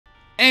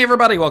Hey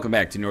everybody, welcome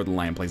back to Northern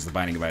Lion Plays The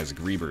Binding of Isaac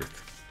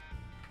Rebirth.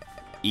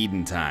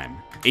 Eden time.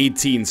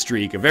 18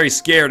 streak. I'm very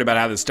scared about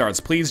how this starts.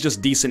 Please,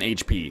 just decent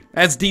HP.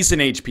 That's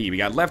decent HP. We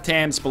got left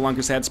hand,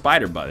 Spelunker's Head,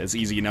 Spider Butt. It's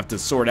easy enough to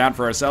sort out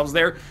for ourselves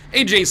there.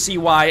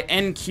 AJCY,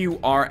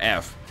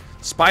 NQRF.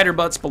 Spider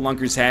Butt,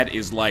 Spelunker's Head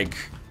is like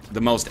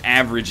the most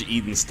average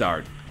Eden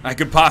start I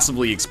could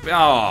possibly expect.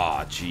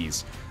 Oh,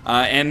 jeez.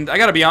 And I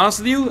gotta be honest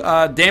with you,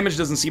 damage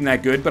doesn't seem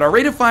that good, but our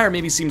rate of fire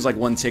maybe seems like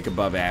one tick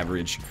above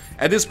average.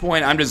 At this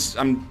point,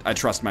 I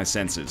trust my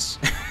senses.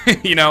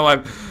 You know,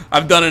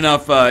 I've done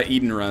enough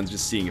Eden runs,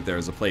 just seeing if there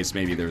was a place,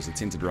 maybe there's a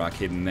tinted rock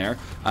hidden there.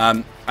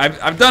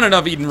 I've done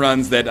enough Eden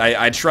runs that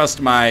I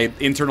trust my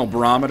internal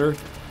barometer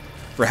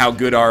for how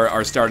good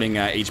our starting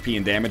HP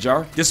and damage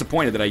are.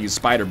 Disappointed that I used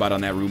Spider Butt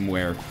on that room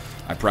where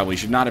I probably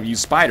should not have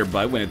used Spider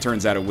Butt, when it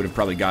turns out it would have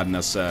probably gotten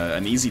us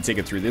an easy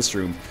ticket through this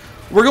room.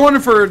 We're going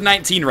for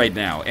 19 right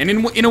now, and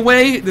in a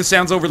way, this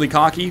sounds overly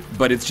cocky,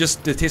 but it's just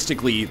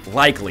statistically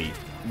likely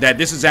that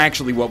this is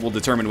actually what will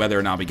determine whether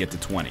or not we get to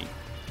 20.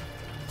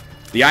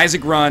 The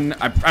Isaac run,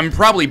 I'm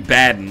probably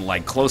bad in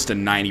like close to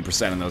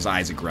 90% of those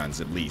Isaac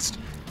runs, at least.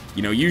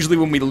 You know, usually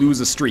when we lose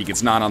a streak,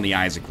 it's not on the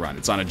Isaac run.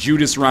 It's on a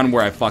Judas run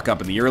where I fuck up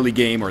in the early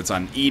game, or it's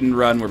on Eden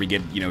run where we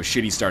get, you know,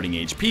 shitty starting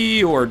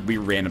HP, or we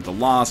ran up the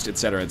Lost,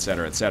 etc.,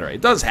 etc., etc.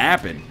 It does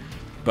happen,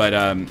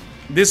 but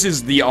this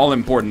is the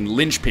all-important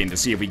linchpin to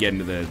see if we get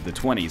into the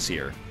 20s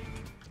here.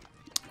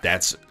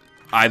 That's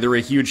either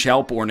a huge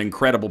help or an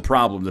incredible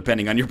problem,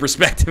 depending on your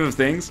perspective of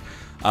things.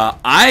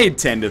 I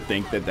tend to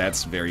think that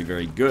that's very,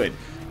 very good.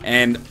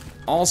 And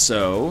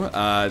also,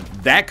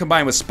 that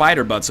combined with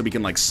Spider Butt so we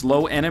can, like,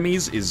 slow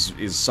enemies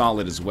is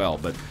solid as well.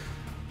 But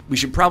we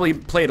should probably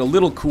play it a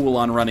little cool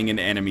on running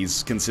into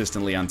enemies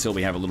consistently until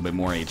we have a little bit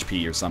more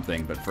HP or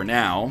something. But for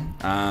now,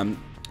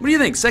 what do you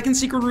think? Second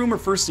secret room or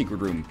first secret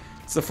room?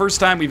 It's the first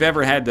time we've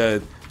ever had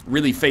to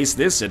really face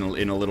this in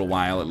a little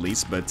while, at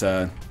least, but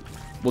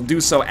we'll do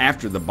so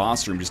after the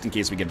boss room, just in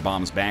case we get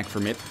bombs back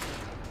from it.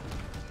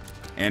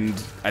 And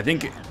I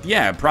think,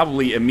 yeah,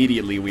 probably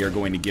immediately we are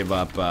going to give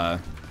up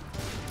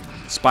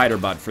Spider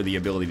Butt for the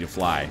ability to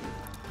fly.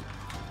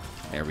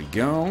 There we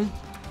go.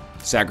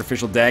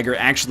 Sacrificial Dagger,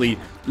 actually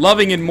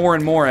loving it more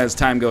and more as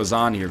time goes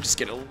on here. Just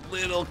get a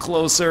little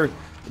closer.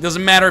 It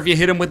doesn't matter if you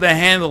hit him with the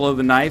handle of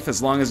the knife,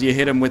 as long as you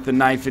hit him with the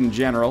knife in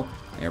general.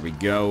 There we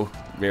go.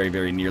 Very,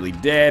 very nearly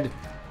dead.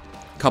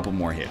 Couple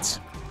more hits.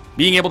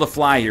 Being able to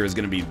fly here is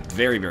going to be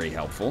very, very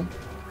helpful.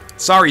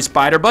 Sorry,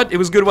 Spider Butt. It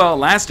was good while it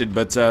lasted,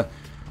 but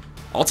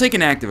I'll take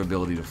an active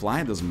ability to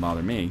fly. It doesn't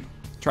bother me.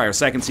 Try our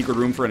second secret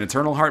room for an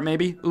Eternal Heart,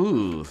 maybe?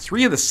 Ooh,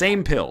 3 of the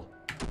same pill.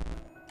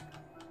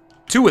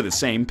 2 of the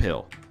same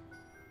pill.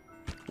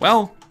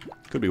 Well,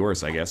 could be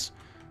worse, I guess.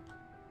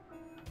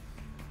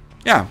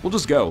 Yeah, we'll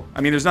just go.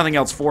 I mean, there's nothing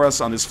else for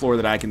us on this floor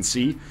that I can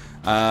see.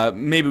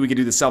 Maybe we could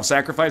do the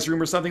self-sacrifice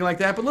room or something like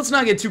that, but let's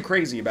not get too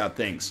crazy about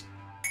things.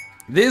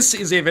 This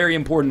is a very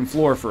important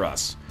floor for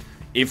us.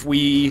 If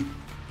we...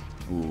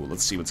 Ooh,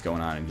 let's see what's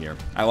going on in here.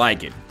 I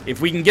like it.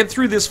 If we can get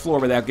through this floor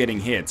without getting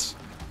hit,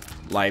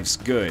 life's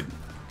good.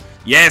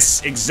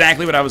 Yes,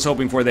 exactly what I was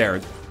hoping for there.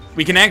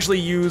 We can actually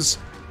use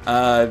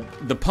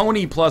the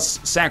pony plus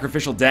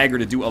sacrificial dagger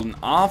to do an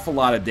awful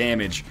lot of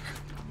damage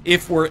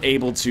if we're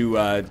able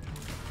to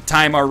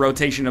time our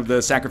rotation of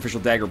the sacrificial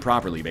dagger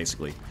properly,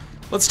 basically.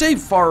 Let's stay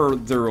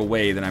farther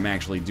away than I'm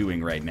actually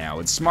doing right now.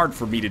 It's smart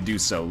for me to do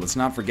so. Let's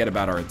not forget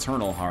about our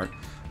Eternal Heart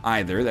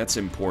either. That's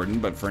important,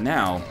 but for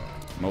now,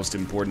 most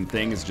important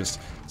thing is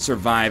just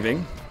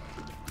surviving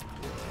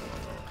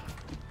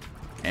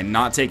and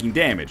not taking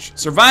damage.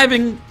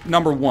 Surviving,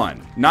 number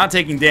 1. Not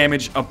taking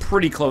damage, a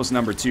pretty close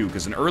number 2,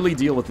 because an early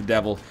deal with the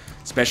devil,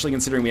 especially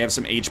considering we have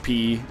some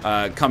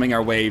HP coming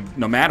our way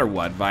no matter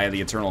what via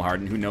the Eternal Heart,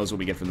 and who knows what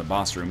we get from the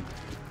boss room.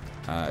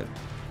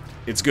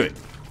 It's good.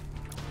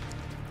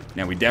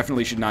 Now, we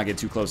definitely should not get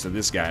too close to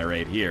this guy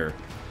right here.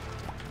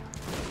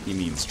 He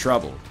means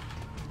trouble.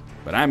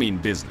 But I mean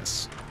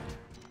business.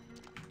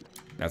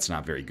 That's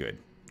not very good.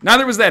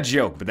 Neither was that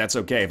joke, but that's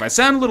okay. If I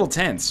sound a little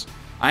tense,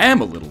 I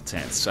am a little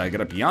tense. I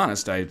gotta be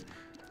honest, I'm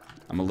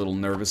a little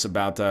nervous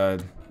about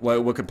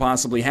what could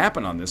possibly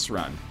happen on this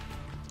run.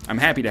 I'm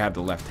happy to have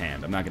the left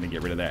hand. I'm not gonna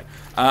get rid of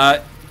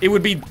that. It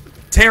would be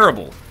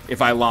terrible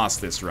if I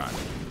lost this run.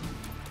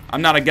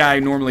 I'm not a guy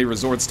who normally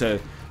resorts to,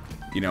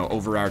 you know,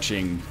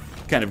 overarching,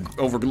 kind of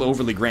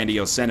overly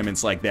grandiose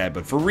sentiments like that,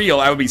 but for real,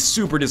 I would be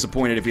super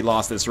disappointed if he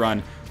lost this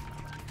run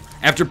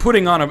after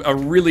putting on a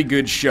really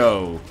good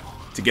show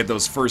to get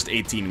those first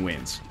 18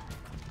 wins.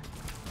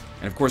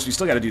 And of course, we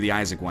still got to do the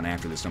Isaac one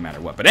after this, no matter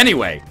what. But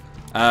anyway,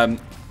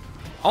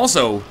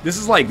 also, this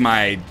is like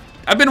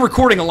I've been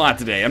recording a lot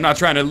today. I'm not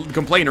trying to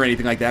complain or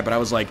anything like that, but I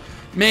was like,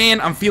 man,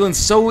 I'm feeling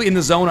so in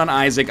the zone on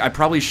Isaac, I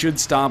probably should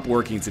stop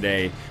working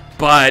today.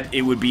 But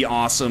it would be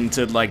awesome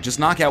to, like, just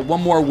knock out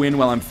one more win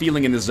while I'm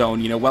feeling in the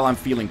zone, you know, while I'm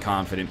feeling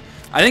confident.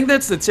 I think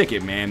that's the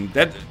ticket, man.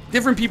 That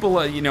different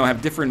people, you know,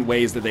 have different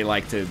ways that they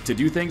like to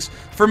do things.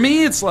 For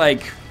me, it's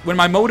like, when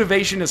my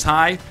motivation is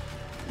high,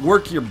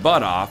 work your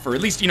butt off, or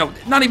at least, you know,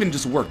 not even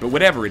just work, but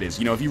whatever it is.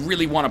 You know, if you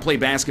really want to play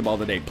basketball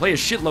today, play a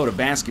shitload of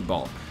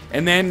basketball.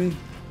 And then,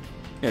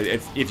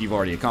 if you've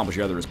already accomplished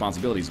your other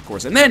responsibilities, of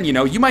course. And then, you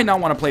know, you might not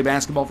want to play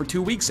basketball for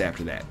 2 weeks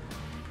after that.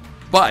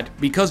 But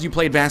because you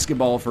played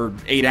basketball for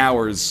 8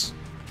 hours,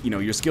 you know,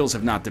 your skills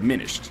have not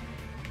diminished.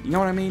 You know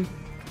what I mean?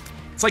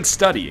 It's like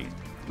studying.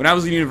 When I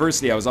was in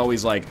university, I was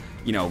always like,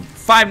 you know,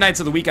 5 nights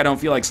of the week I don't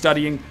feel like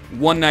studying.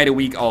 1 night a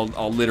week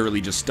I'll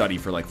literally just study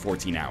for like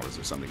 14 hours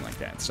or something like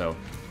that. So,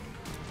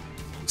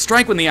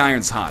 strike when the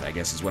iron's hot, I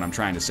guess is what I'm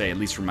trying to say, at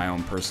least for my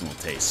own personal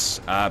tastes.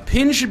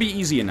 Pin should be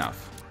easy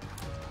enough.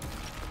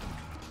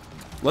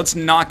 Let's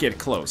not get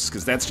close,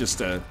 because that's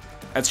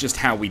just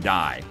how we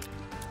die.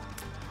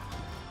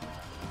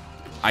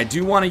 I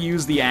do want to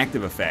use the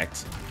active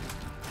effect.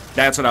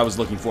 That's what I was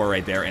looking for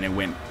right there, and it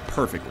went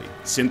perfectly.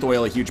 Synth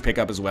oil, a huge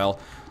pickup as well.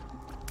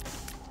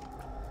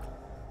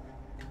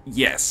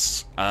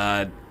 Yes.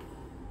 I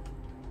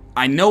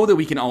know that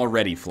we can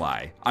already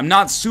fly. I'm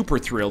not super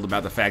thrilled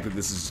about the fact that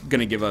this is going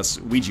to give us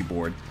Ouija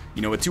board.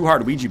 You know, a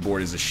 2-hard Ouija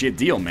board is a shit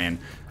deal, man.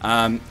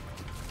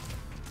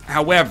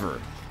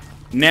 However,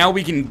 now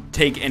we can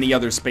take any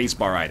other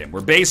spacebar item.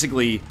 We're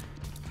basically...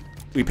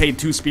 We paid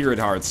 2 spirit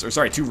hearts, or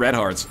sorry, 2 red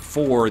hearts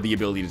for the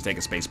ability to take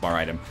a spacebar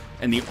item.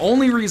 And the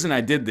only reason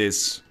I did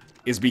this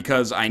is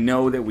because I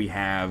know that we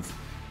have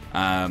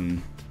the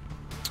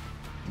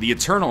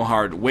Eternal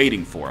Heart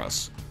waiting for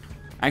us.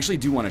 I actually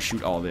do want to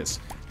shoot all this.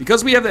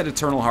 Because we have that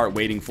Eternal Heart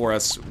waiting for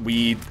us,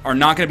 we are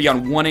not going to be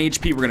on 1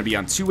 HP, we're going to be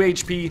on 2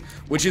 HP,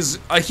 which is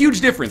a huge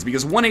difference,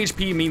 because 1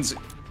 HP means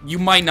you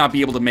might not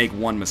be able to make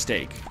 1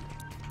 mistake.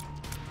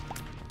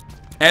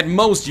 At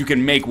most, you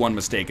can make 1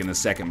 mistake, and the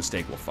second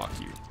mistake will fuck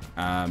you.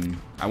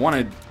 I want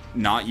to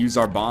not use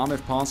our bomb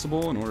if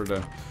possible in order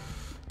to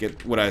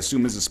get what I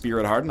assume is a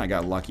Spirit Heart, and I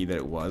got lucky that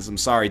it was. I'm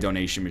sorry,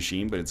 Donation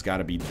Machine, but it's got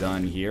to be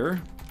done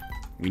here.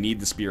 We need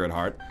the Spirit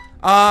Heart.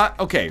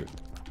 Okay.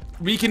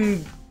 We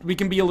can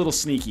be a little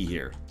sneaky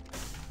here.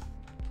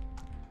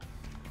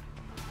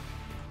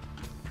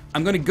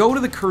 I'm going to go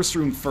to the curse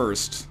room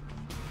first,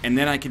 and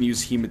then I can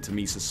use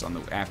hematemesis on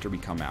after we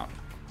come out.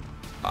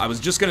 I was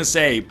just going to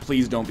say,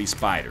 please don't be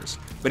spiders.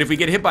 But if we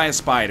get hit by a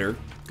spider,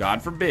 God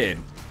forbid,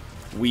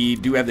 we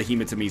do have the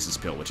hematemesis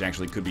pill, which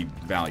actually could be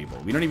valuable.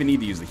 We don't even need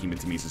to use the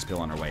hematemesis pill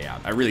on our way out.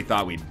 I really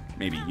thought we'd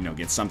maybe, you know,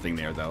 get something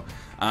there, though.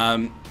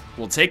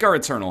 We'll take our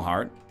Eternal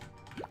Heart.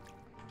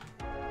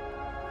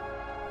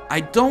 I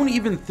don't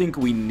even think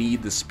we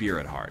need the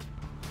Spirit Heart.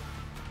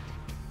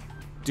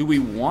 Do we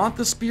want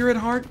the Spirit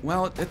Heart?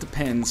 Well, it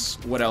depends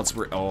what else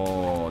we're...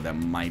 Oh, that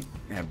might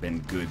have been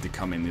good to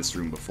come in this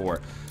room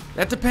before.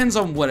 That depends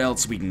on what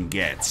else we can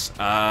get.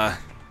 I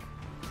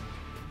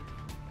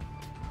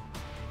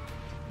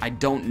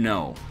don't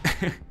know.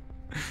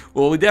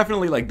 Well, we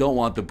definitely, like, don't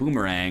want the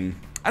boomerang.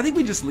 I think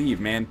we just leave,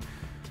 man.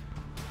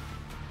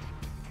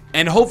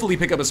 And hopefully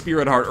pick up a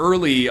Spirit Heart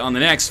early on the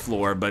next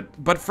floor,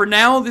 but for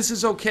now, this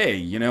is okay,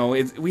 you know?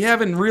 We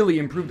haven't really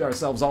improved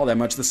ourselves all that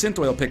much. The synth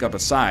oil pickup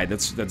aside,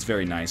 that's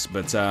very nice,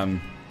 but,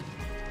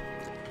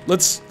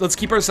 let's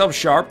keep ourselves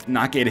sharp,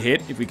 not get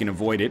hit if we can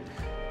avoid it.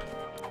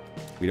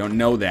 We don't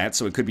know that,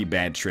 so it could be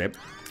bad trip.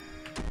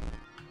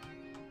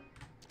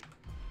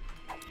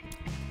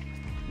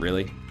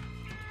 Really?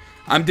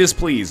 I'm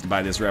displeased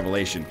by this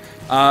revelation.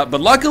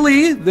 But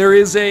luckily, there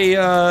is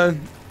a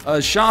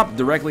shop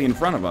directly in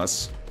front of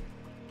us,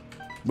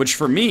 which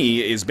for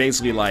me is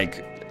basically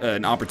like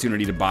an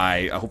opportunity to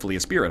buy, hopefully, a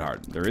Spirit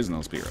Heart. There is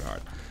no Spirit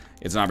Heart.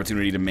 It's an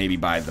opportunity to maybe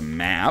buy the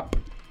map.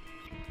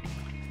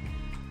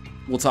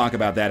 We'll talk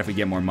about that if we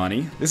get more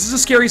money. This is a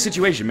scary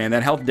situation, man.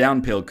 That health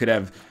down pill could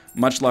have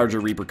much larger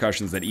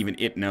repercussions that even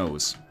it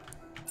knows.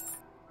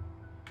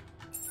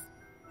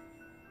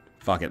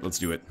 Fuck it, let's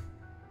do it.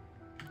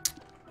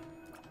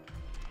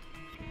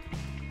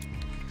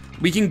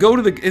 We can go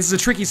to the... This is a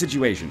tricky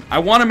situation. I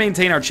want to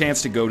maintain our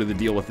chance to go to the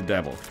deal with the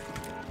devil.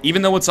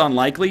 Even though it's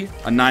unlikely,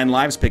 a 9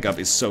 lives pickup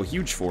is so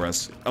huge for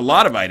us. A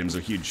lot of items are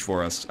huge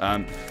for us.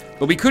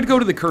 But we could go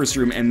to the curse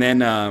room and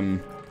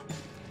then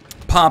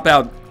pop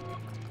out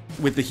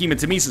with the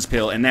hematemesis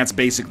pill, and that's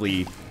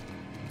basically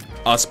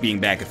us being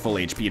back at full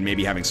HP and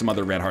maybe having some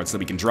other red hearts that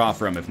we can draw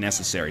from if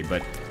necessary.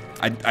 But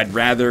I'd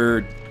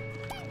rather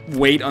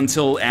wait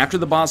until after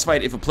the boss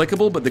fight if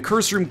applicable, but the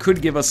curse room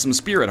could give us some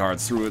spirit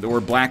hearts through it, or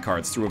black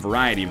hearts through a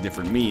variety of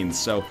different means.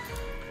 So,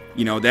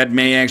 you know, that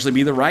may actually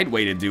be the right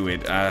way to do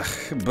it,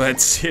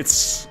 but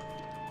it's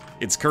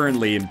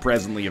currently and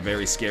presently a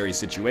very scary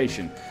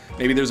situation.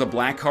 Maybe there's a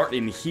black heart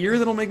in here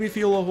that'll make me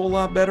feel a whole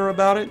lot better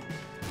about it.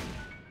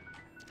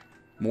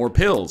 More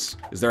pills.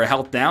 Is there a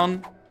health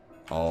down?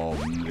 Oh,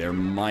 there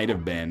might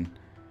have been.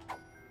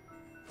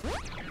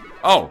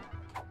 Oh!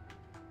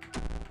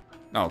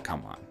 Oh,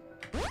 come on.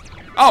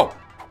 Oh!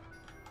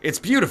 It's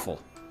beautiful.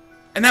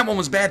 And that one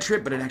was bad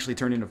trip, but it actually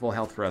turned into full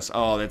health for us.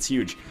 Oh, that's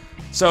huge.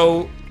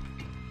 So,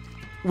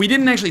 we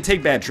didn't actually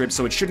take bad trips,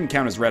 so it shouldn't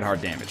count as red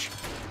heart damage.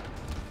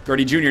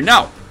 Gertie Jr.,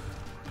 no!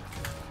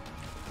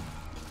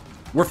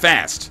 We're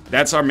fast.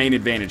 That's our main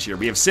advantage here.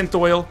 We have synth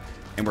oil,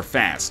 and we're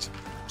fast.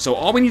 So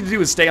all we need to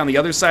do is stay on the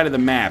other side of the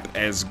map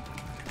as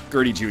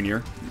Gertie Jr.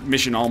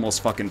 Mission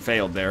almost fucking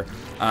failed there.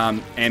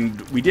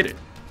 And we did it.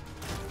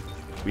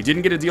 We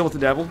didn't get a deal with the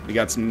devil. We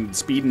got some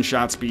speed and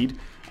shot speed.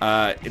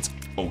 It's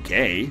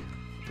okay.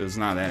 It's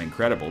not that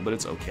incredible, but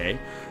it's okay.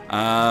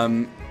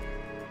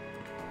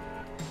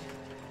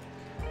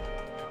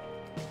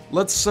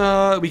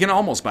 We can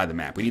almost buy the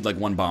map. We need like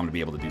 1 bomb to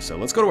be able to do so.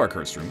 Let's go to our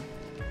cursed room.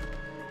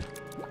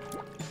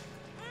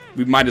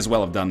 We might as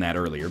well have done that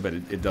earlier, but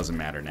it doesn't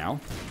matter now.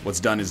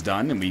 What's done is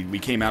done, and we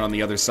came out on the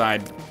other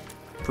side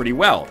pretty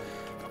well.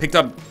 Picked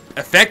up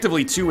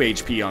effectively 2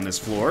 HP on this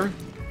floor,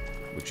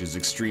 which is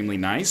extremely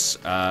nice.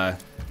 Got,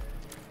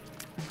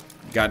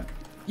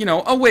 you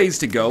know, a ways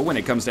to go when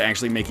it comes to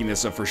actually making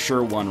this a for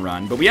sure 1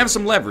 run, but we have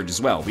some leverage as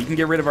well. We can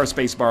get rid of our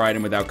spacebar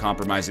item without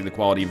compromising the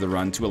quality of the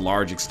run to a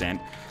large extent.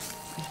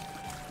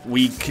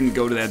 We can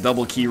go to that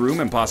double key room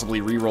and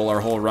possibly re-roll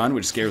our whole run,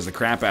 which scares the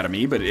crap out of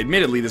me, but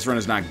admittedly this run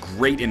is not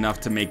great enough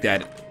to make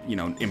that, you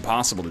know,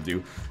 impossible to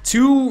do.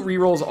 2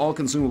 re-rolls all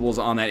consumables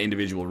on that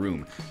individual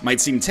room. Might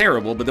seem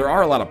terrible, but there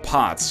are a lot of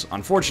pots.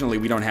 Unfortunately,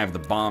 we don't have the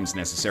bombs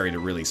necessary to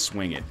really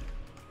swing it.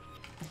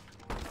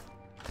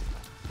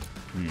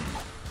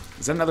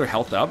 Is that another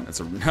health up? That's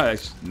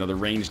another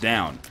range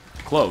down.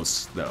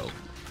 Close, though.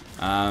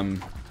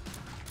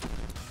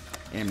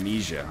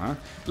 Amnesia, huh?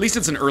 At least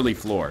it's an early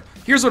floor.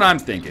 Here's what I'm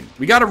thinking.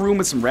 We got a room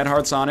with some red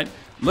hearts on it.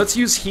 Let's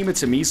use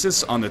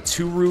Hematemesis on the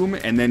 2 room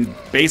and then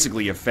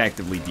basically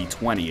effectively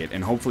D20 it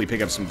and hopefully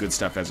pick up some good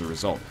stuff as a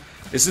result.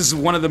 This is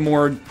one of the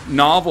more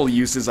novel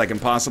uses I can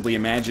possibly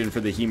imagine for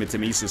the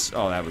Hematemesis.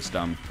 Oh, that was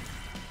dumb.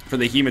 For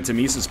the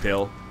Hematemesis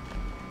pill.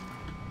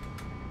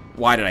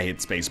 Why did I hit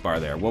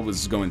spacebar there? What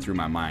was going through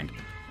my mind?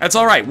 That's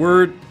alright.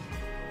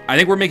 I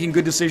think we're making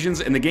good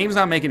decisions and the game's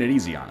not making it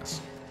easy on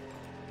us.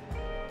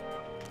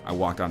 I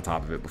walked on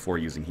top of it before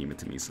using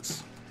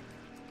Hematemesis.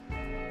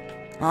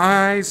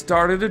 I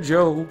started a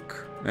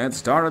joke that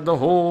started the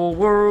whole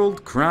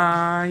world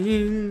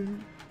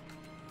crying.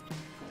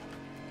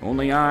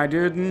 Only I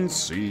didn't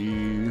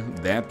see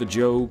that the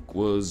joke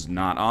was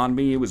not on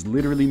me, it was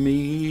literally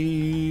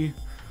me.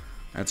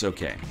 That's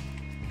okay.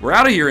 We're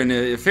out of here in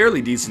a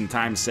fairly decent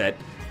time set.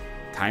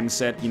 Time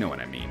set, you know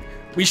what I mean.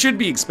 We should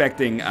be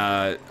expecting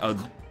a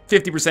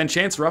 50%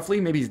 chance,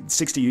 roughly, maybe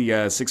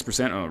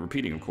 66%, oh,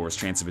 repeating, of course,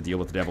 chance of a deal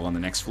with the devil on the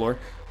next floor.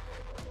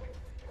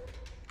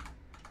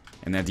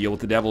 And that deal with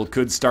the devil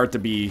could start to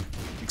be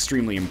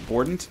extremely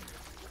important.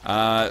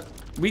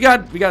 We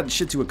got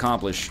shit to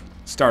accomplish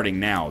starting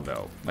now,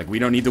 though. Like, we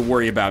don't need to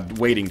worry about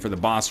waiting for the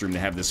boss room to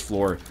have this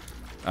floor,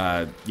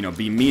 you know,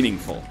 be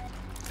meaningful.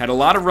 Had a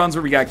lot of runs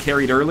where we got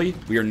carried early.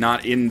 We are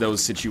not in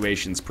those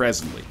situations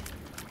presently.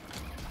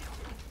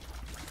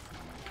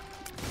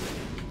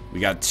 We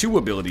got 2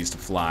 abilities to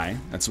fly.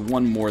 That's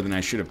 1 more than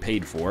I should have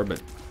paid for,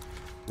 but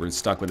we're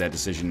stuck with that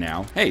decision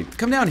now. Hey,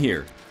 come down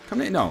here. Come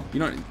down. No, you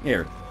don't.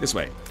 Here, this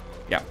way.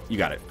 Yeah, you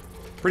got it.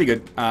 Pretty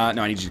good. No,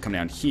 I need you to come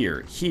down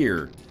here.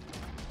 Here.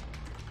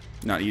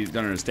 No, you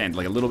don't understand.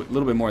 Like a little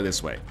bit more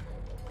this way.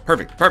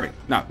 Perfect. Perfect.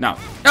 No, no.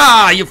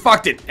 Ah, you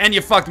fucked it, and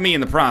you fucked me in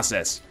the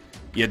process.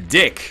 You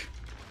dick.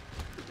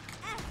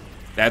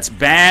 That's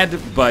bad,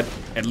 but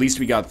at least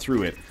we got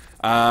through it.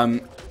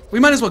 We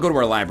might as well go to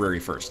our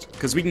library first,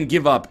 because we can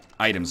give up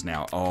items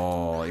now.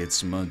 Oh,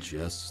 it's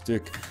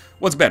majestic.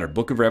 What's better?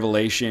 Book of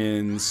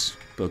Revelations,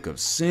 Book of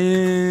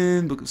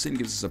Sin. Book of Sin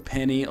gives us a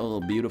penny. Oh,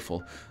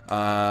 beautiful.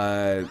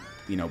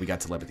 You know, we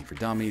got Telepathy for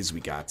Dummies. We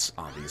got,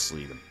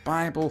 obviously, the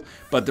Bible.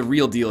 But the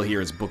real deal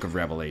here is Book of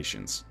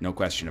Revelations. No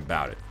question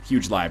about it.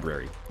 Huge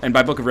library. And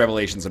by Book of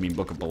Revelations, I mean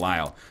Book of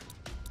Belial.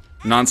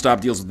 Non-stop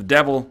deals with the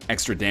devil,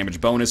 extra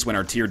damage bonus when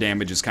our tier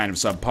damage is kind of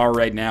subpar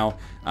right now.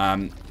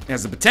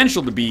 Has the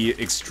potential to be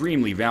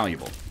extremely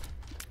valuable.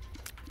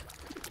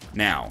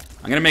 Now,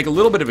 I'm going to make a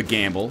little bit of a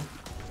gamble.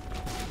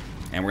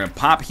 And we're going to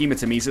pop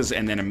Hematemesis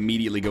and then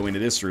immediately go into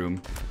this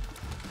room.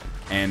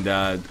 And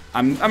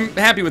I'm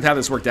happy with how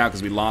this worked out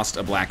because we lost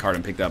a black card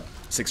and picked up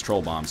 6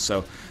 troll bombs.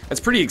 So that's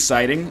pretty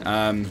exciting.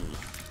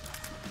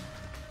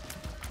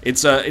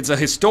 It's a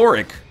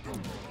historic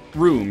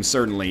room,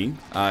 certainly.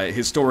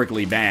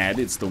 Historically bad.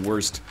 It's the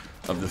worst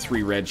of the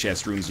 3 red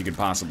chest rooms you could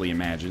possibly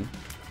imagine.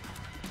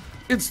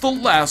 It's the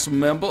last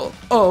member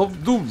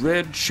of the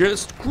red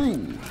chest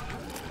crew.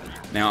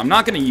 Now, I'm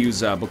not going to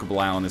use Book of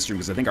Belial in this room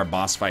because I think our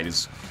boss fight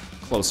is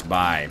close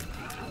by.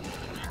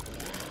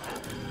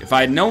 If I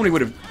had known, we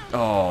would have...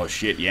 Oh,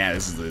 shit, yeah,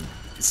 this is the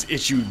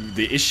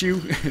issue.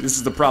 This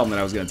is the problem that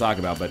I was going to talk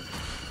about, but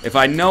if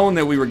I'd known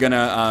that we were going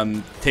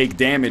to take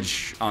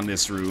damage on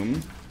this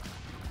room,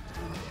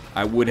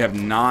 I would have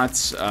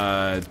not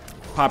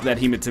popped that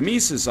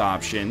Hematemesis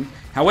option.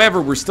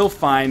 However, we're still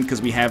fine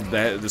because we have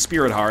the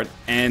Spirit Heart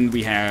and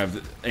we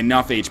have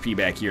enough HP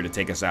back here to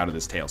take us out of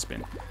this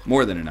tailspin.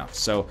 More than enough.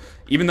 So,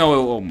 even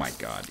though, oh my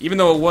god, even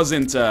though it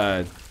wasn't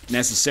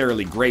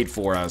necessarily great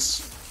for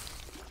us,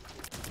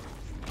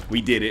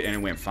 we did it and it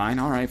went fine.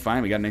 Alright,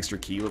 fine, we got an extra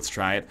key, let's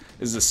try it.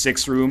 This is a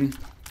 6 room.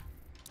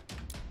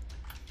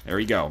 There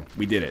we go,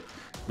 we did it.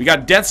 We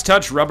got Death's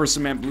Touch, Rubber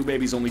Cement, Blue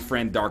Baby's Only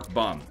Friend, Dark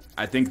Bum.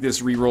 I think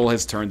this reroll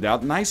has turned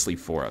out nicely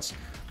for us.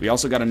 We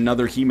also got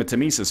another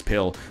Hematemesis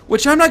pill,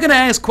 which I'm not going to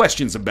ask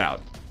questions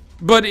about.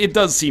 But it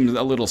does seem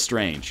a little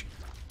strange.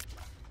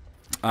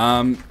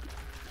 How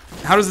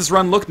does this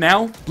run look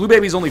now? Blue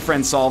Baby's Only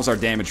Friend solves our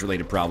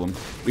damage-related problem.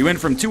 We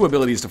went from 2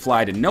 abilities to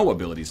fly to no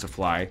abilities to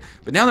fly.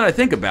 But now that I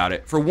think about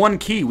it, for 1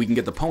 key we can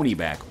get the pony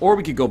back. Or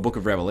we could go Book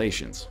of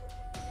Revelations.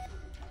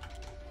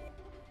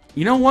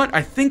 You know what?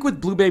 I think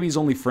with Blue Baby's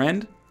Only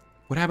Friend,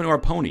 what happened to our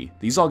pony?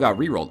 These all got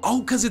rerolled.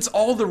 Oh, because it's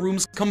all the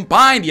rooms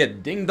combined, you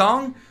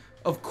ding-dong.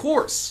 Of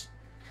course.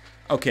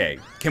 Okay,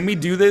 can we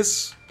do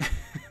this?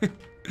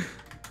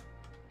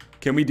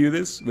 Can we do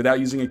this without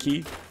using a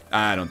key?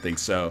 I don't think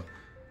so.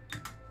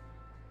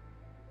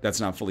 That's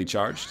not fully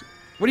charged.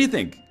 What do you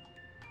think?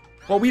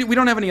 Well, we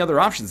don't have any other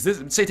options.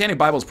 This Satanic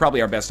Bible is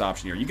probably our best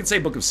option here. You can say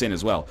Book of Sin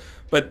as well.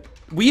 But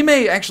we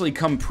may actually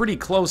come pretty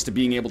close to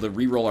being able to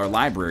reroll our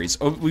libraries.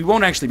 Oh, we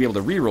won't actually be able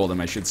to reroll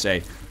them, I should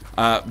say.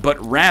 But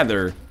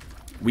rather,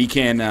 we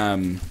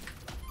can...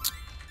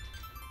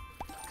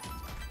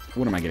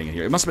 what am I getting at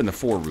here? It must have been the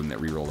 4 room that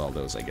rerolled all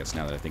those, I guess,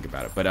 now that I think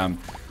about it. But,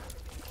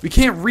 we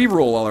can't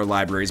re-roll all our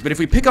libraries, but if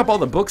we pick up all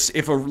the books,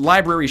 if a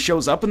library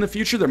shows up in the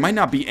future, there might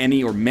not be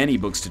any or many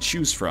books to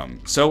choose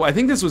from. So I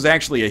think this was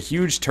actually a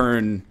huge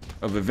turn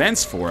of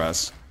events for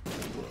us.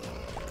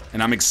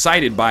 And I'm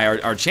excited by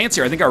our chance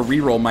here. I think our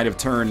re-roll might have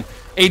turned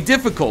a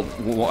difficult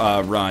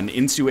run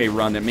into a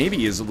run that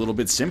maybe is a little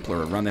bit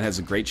simpler. A run that has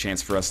a great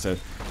chance for us to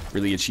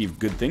really achieve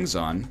good things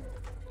on.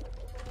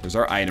 There's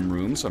our item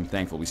room, so I'm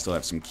thankful we still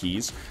have some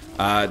keys.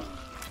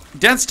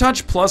 Death's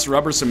Touch plus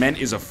Rubber Cement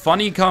is a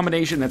funny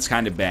combination that's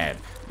kind of bad.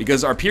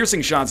 Because our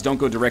piercing shots don't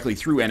go directly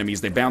through enemies,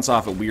 they bounce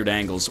off at weird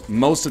angles.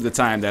 Most of the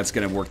time, that's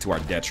going to work to our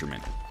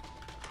detriment.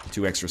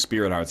 2 extra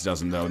Spirit Hearts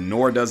doesn't, though,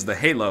 nor does the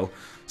Halo.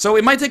 So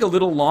it might take a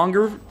little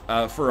longer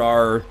for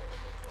our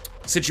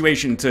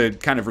situation to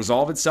kind of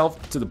resolve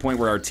itself to the point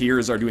where our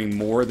tiers are doing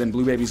more than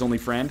Blue Baby's Only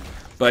Friend.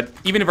 But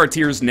even if our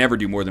tiers never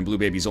do more than Blue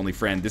Baby's Only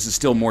Friend, this is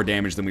still more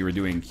damage than we were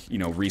doing, you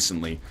know,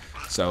 recently.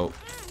 So,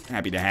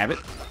 happy to have it.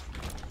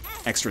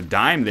 Extra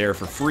dime there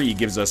for free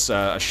gives us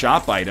a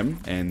shop item,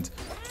 and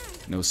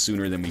no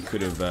sooner than we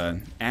could have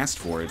asked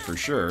for it, for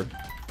sure.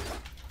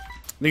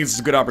 I think this is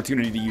a good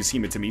opportunity to use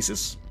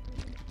Hematemesis.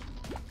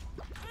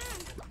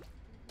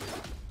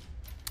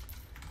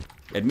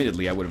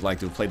 Admittedly, I would have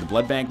liked to have played the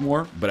Blood Bank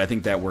more, but I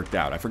think that worked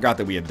out. I forgot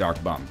that we had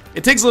Dark Bum.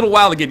 It takes a little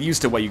while to get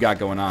used to what you got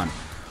going on.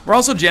 We're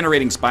also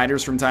generating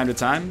spiders from time to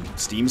time.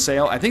 Steam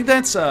sale. I think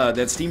that's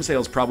that Steam sale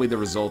is probably the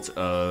result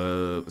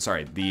of...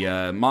 Sorry,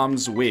 the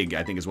Mom's Wig,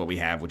 I think, is what we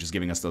have, which is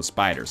giving us those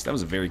spiders. That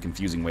was a very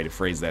confusing way to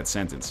phrase that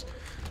sentence.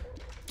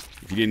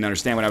 If you didn't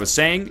understand what I was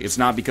saying, it's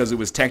not because it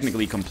was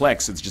technically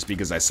complex, it's just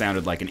because I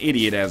sounded like an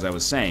idiot as I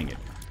was saying it.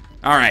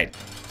 Alright.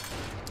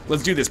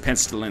 Let's do this,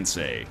 Pestilence.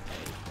 You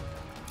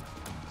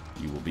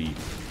will be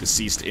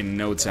deceased in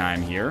no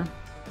time here.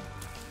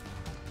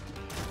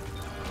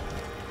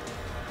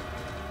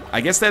 I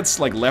guess that's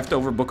like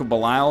leftover Book of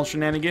Belial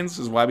shenanigans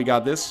is why we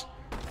got this.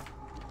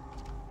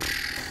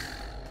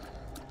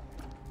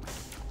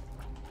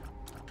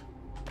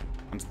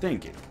 I'm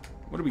thinking.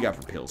 What do we got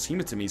for pills?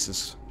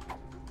 Hematemesis.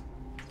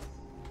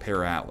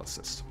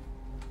 Paralysis.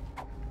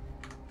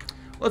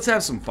 Let's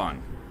have some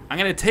fun. I'm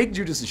going to take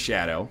Judas'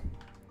 Shadow.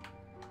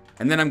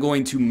 And then I'm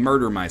going to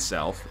murder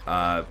myself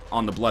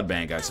on the blood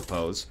bank, I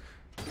suppose.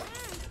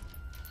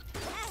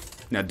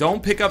 Now,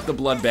 don't pick up the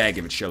blood bag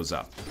if it shows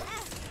up.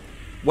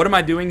 What am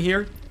I doing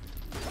here?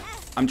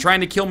 I'm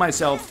trying to kill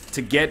myself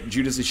to get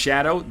Judas'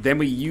 Shadow. Then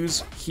we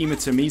use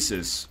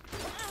Hematemesis.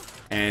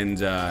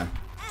 And,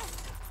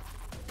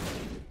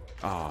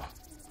 oh.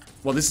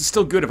 Well, this is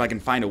still good if I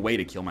can find a way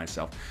to kill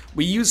myself.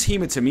 We use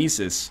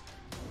Hematemesis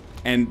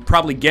and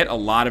probably get a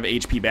lot of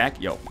HP back.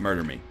 Yo,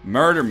 murder me.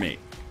 Murder me.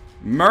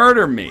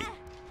 Murder me.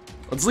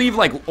 Let's leave,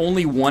 like,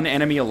 only 1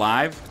 enemy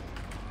alive.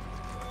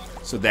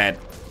 So that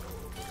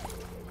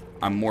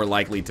I'm more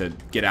likely to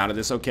get out of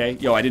this, okay?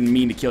 Yo, I didn't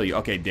mean to kill you.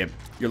 Okay, Dip.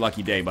 Your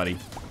lucky day, buddy.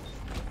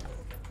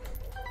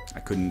 I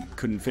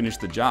couldn't finish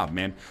the job,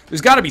 man. There's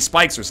gotta be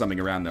spikes or something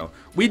around, though.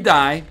 We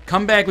die,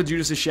 come back with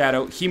Judas'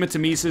 Shadow,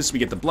 Hematemesis, we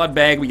get the blood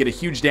bag, we get a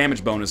huge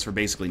damage bonus for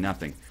basically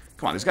nothing.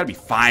 Come on, there's gotta be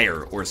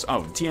fire or...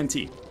 Oh,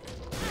 TNT.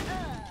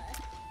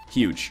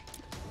 Huge.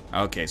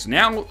 Okay, so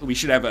now we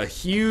should have a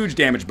huge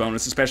damage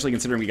bonus, especially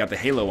considering we got the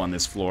Halo on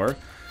this floor.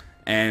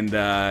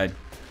 And,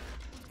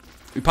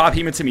 we pop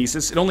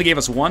Hematemesis. It only gave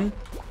us 1.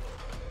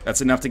 That's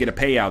enough to get a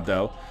payout,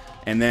 though.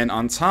 And then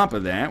on top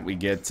of that, we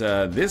get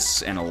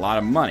this and a lot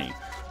of money.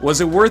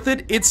 Was it worth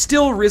it? It's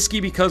still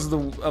risky because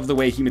of the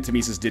way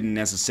Hematemesis didn't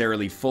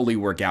necessarily fully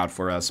work out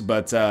for us.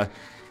 But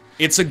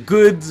it's a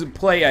good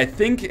play, I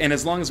think. And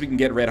as long as we can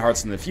get red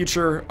hearts in the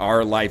future,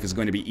 our life is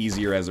going to be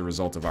easier as a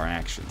result of our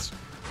actions.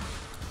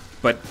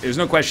 But there's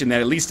no question that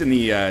at least in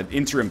the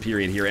interim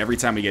period here, every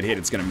time we get hit,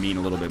 it's going to mean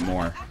a little bit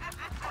more.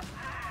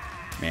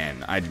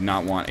 Man, I do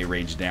not want a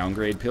rage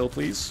downgrade pill,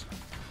 please.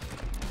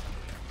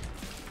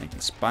 Making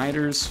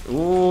spiders.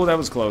 Ooh, that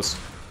was close.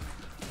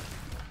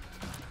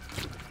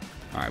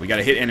 Alright, we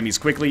gotta hit enemies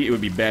quickly. It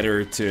would be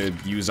better to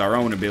use our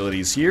own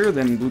abilities here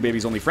than Blue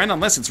Baby's only friend,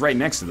 unless it's right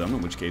next to them,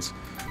 in which case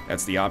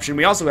that's the option.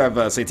 We also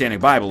have Satanic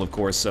Bible, of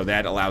course, so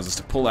that allows us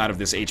to pull out of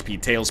this HP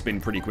tailspin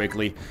pretty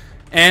quickly.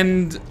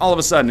 And all of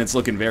a sudden, it's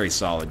looking very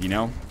solid, you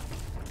know?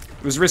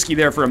 It was risky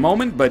there for a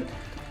moment, but...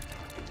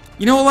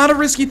 You know, a lot of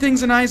risky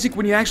things in Isaac,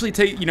 when you actually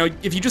take... You know,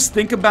 if you just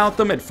think about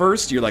them at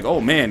first, you're like, oh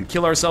man,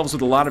 kill ourselves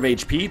with a lot of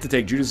HP to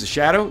take Judas'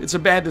 Shadow? It's a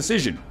bad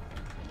decision.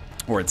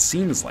 Or it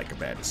seems like a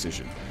bad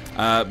decision.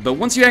 But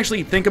once you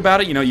actually think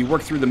about it, you know, you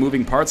work through the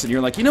moving parts and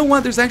you're like, you know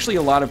what, there's actually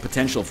a lot of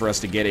potential for us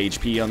to get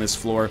HP on this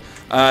floor.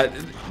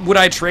 Would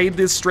I trade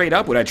this straight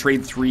up? Would I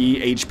trade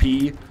 3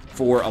 HP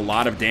for a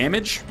lot of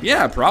damage?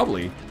 Yeah,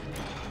 probably.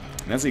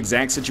 And that's the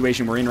exact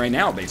situation we're in right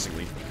now,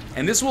 basically.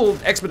 And this will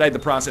expedite the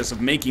process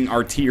of making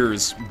our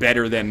tiers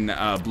better than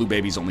Blue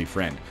Baby's only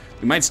friend.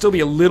 We might still be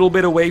a little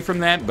bit away from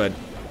that, but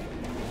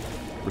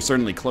we're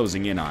certainly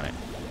closing in on it.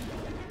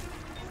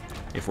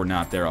 If we're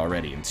not there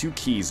already. And 2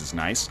 keys is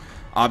nice.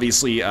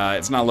 Obviously,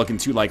 it's not looking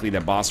too likely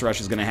that boss rush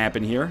is going to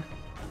happen here.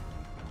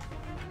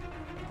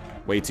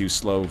 Way too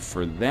slow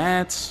for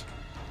that.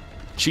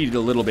 Cheated a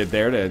little bit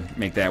there to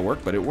make that work,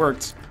 but it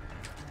worked.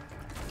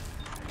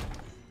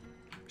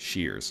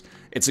 Shears.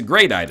 It's a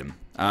great item.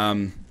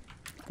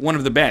 One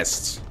of the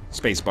best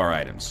spacebar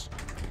items.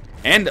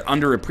 And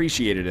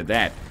underappreciated at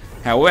that.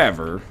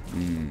 However,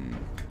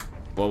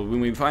 well, when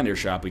we find our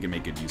shop, we can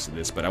make good use of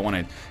this, but I want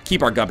to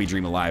keep our Guppy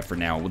Dream alive for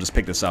now. We'll just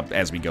pick this up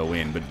as we go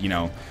in, but, you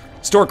know...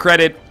 Store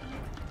credit,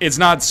 it's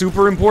not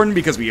super important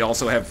because we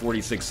also have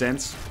 46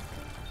 cents.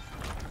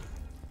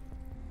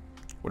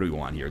 What do we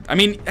want here? I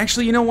mean,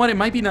 actually, you know what? It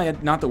might be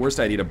not the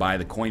worst idea to buy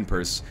the coin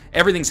purse.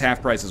 Everything's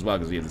half price as well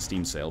because we have the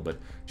Steam sale, but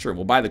sure,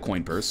 we'll buy the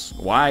coin purse.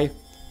 Why?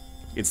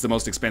 It's the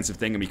most expensive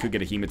thing, and we could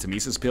get a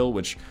hematemesis pill,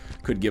 which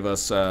could give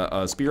us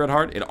a spirit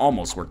heart. It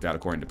almost worked out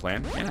according to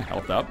plan. Yeah,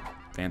 health up.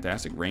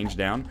 Fantastic. Range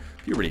down.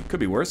 Puberty. Could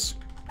be worse.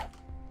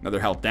 Another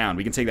health down.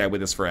 We can take that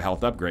with us for a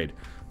health upgrade.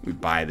 We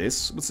buy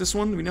this. What's this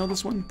one? Do we know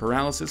this one?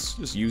 Paralysis.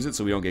 Just use it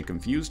so we don't get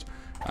confused.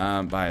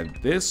 Buy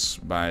this.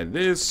 Buy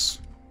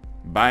this.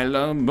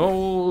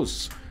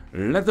 Bailamos.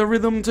 Let the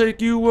rhythm take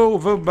you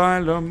over.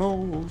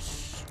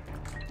 Bailamos.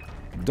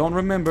 Don't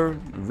remember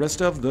the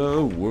rest of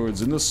the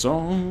words in the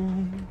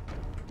song.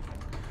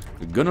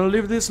 We're gonna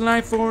live this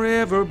life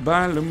forever.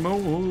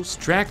 Bailamos.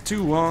 Track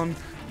 2 on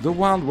the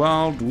Wild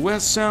Wild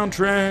West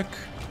soundtrack.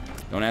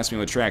 Don't ask me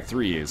what track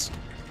 3 is.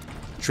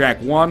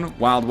 Track 1,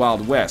 Wild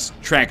Wild West.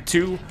 Track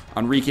 2,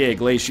 Enrique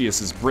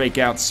Iglesias'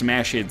 breakout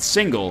smash hit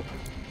single,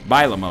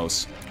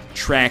 Bailamos.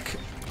 Track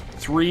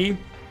 3,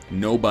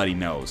 nobody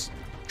knows.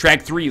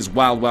 Track 3 is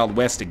Wild Wild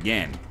West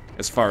again,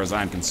 as far as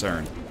I'm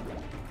concerned.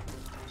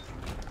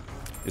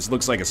 This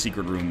looks like a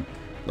secret room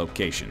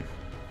location.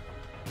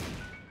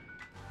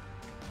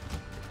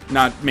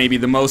 Not maybe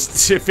the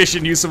most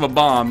efficient use of a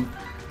bomb.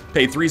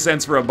 Pay 3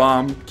 cents for a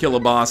bomb, kill a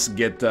boss,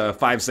 get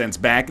 5 cents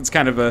back. It's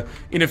kind of a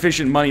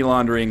inefficient money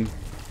laundering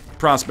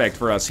prospect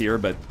for us here,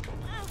 but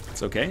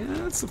it's okay.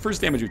 That's the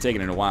first damage we've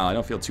taken in a while. I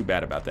don't feel too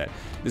bad about that.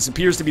 This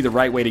appears to be the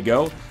right way to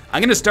go.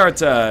 I'm gonna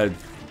start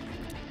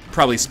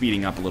probably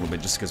speeding up a little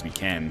bit just because we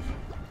can.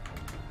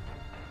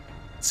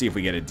 Let's see if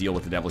we get a deal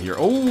with the devil here.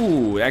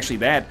 Oh, actually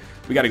that,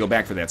 we gotta go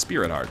back for that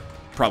spirit heart.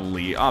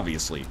 Probably,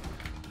 obviously.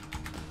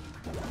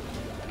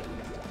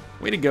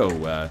 Way to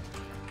go,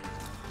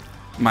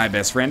 my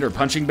best friend, or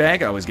punching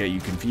bag. I always get you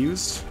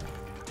confused.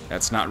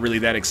 That's not really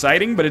that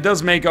exciting, but it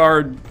does make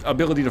our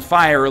ability to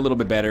fire a little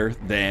bit better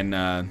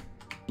than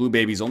Blue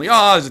Baby's only.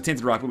 Oh, there's a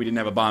tinted rock, but we didn't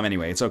have a bomb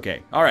anyway. It's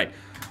okay. All right.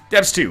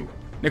 Depths 2.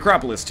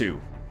 Necropolis 2.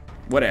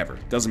 Whatever.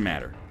 Doesn't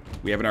matter.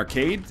 We have an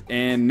arcade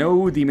and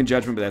no demon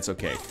judgment, but that's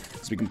okay.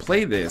 So we can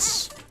play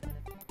this.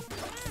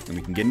 And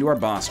we can get into our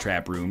boss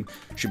trap room.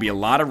 Should be a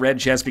lot of red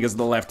chests because of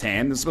the left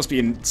hand. This is supposed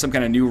to be some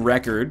kind of new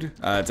record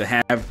to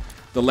have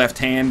the left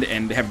hand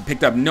and have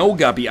picked up no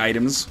Guppy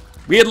items.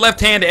 We had left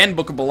hand and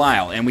Book of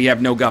Belial, and we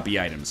have no Guppy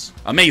items.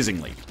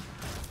 Amazingly.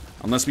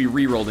 Unless we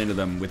re-rolled into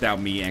them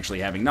without me actually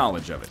having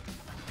knowledge of it.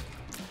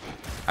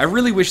 I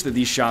really wish that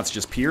these shots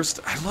just pierced.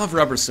 I love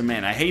rubber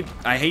cement. I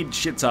hate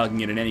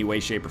shit-talking it in any way,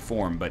 shape, or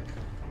form, but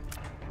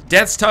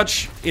Death's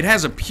Touch, it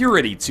has a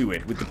purity to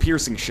it with the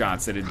piercing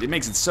shots that it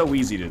makes it so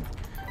easy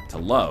to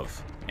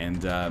love.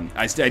 And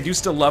I do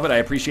still love it. I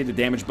appreciate the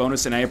damage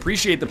bonus, and I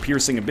appreciate the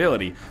piercing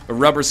ability, but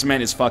rubber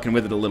cement is fucking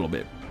with it a little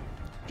bit.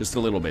 Just a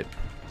little bit.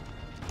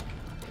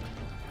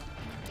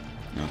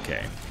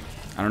 Okay.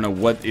 I don't know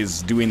what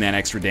is doing that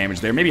extra damage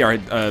there. Maybe our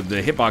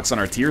the hitbox on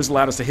our tiers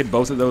allowed us to hit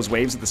both of those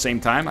waves at the same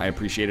time. I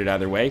appreciate it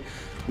either way.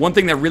 One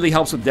thing that really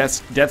helps with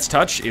Death's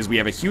Touch is we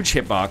have a huge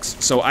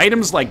hitbox. So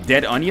items like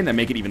Dead Onion that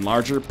make it even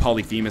larger,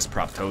 Polyphemus,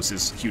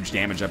 Proptosis, huge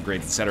damage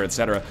upgrades,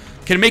 etc.,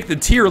 can make the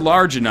tier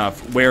large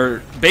enough where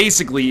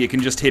basically it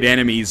can just hit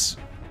enemies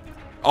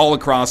all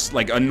across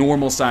like a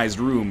normal-sized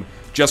room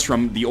just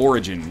from the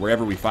origin,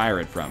 wherever we fire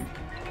it from.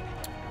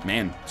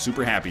 Man,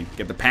 super happy.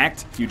 Get the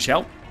Pact, huge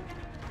help.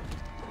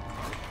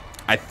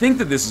 I think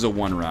that this is a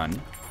one run.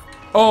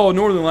 Oh,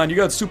 Northern Line, you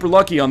got super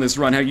lucky on this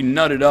run, how you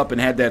nutted up and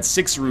had that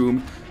 6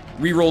 room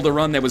re-rolled a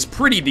run that was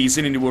pretty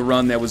decent into a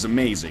run that was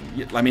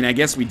amazing. I mean, I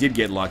guess we did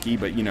get lucky,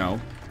 but you know,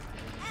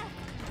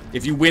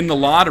 if you win the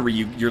lottery,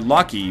 you're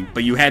lucky,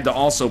 but you had to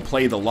also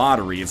play the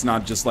lottery. It's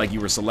not just like you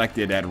were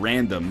selected at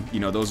random. You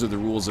know, those are the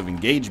rules of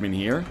engagement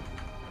here.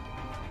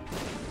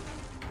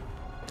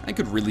 I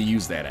could really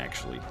use that,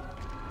 actually.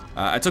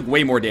 I took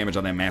way more damage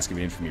on that Mask of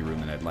Infamy rune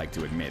than I'd like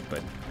to admit,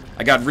 but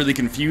I got really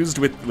confused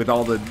with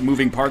all the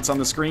moving parts on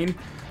the screen.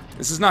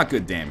 This is not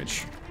good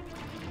damage.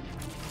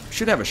 We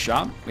should have a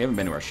shop. We haven't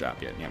been to our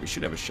shop yet. Yeah, we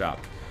should have a shop.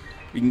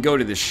 We can go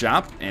to this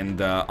shop, and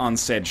on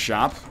said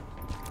shop,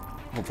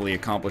 hopefully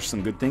accomplish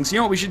some good things. You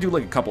know what? We should do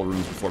like a couple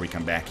rooms before we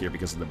come back here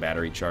because of the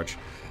battery charge.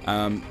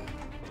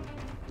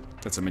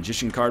 That's a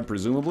magician card,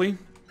 presumably.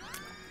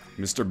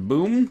 Mr.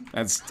 Boom.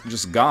 That's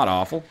just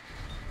god-awful.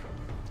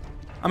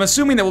 I'm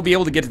assuming that we'll be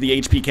able to get to the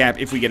HP cap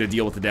if we get a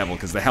deal with the devil,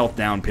 because the health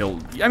down pill...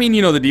 I mean,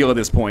 you know the deal at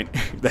this point.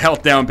 The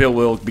health down pill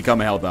will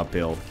become a health up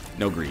pill.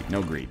 No greed,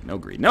 no greed, no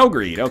greed, no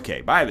greed.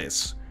 Okay, buy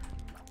this.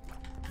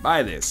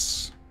 Buy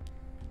this.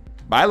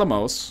 Buy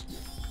Lamos.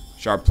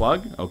 Sharp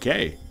plug.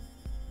 Okay.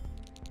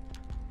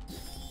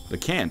 The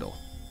candle.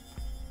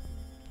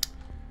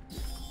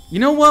 You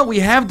know what? We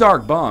have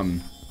Dark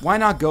Bum. Why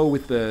not go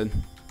with the...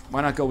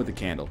 Why not go with the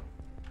candle?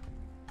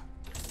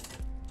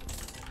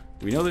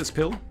 Do we know this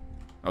pill?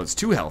 Oh, it's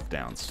 2 health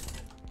downs.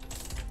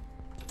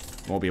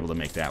 Won't be able to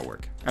make that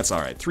work. That's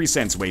alright. 3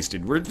 cents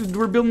wasted. We're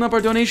building up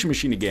our donation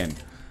machine again.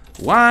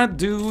 Why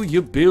do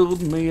you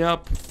build me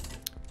up?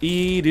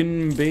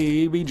 Eating,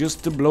 baby,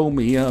 just to blow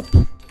me up.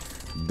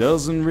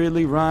 Doesn't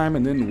really rhyme,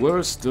 and then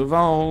worst of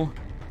all,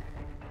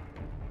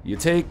 you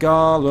take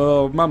all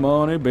of my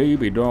money,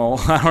 baby doll.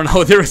 I don't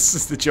know,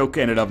 the joke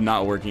ended up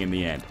not working in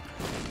the end.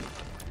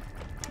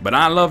 But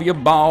I love you,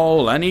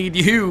 ball, I need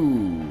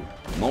you.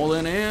 More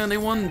than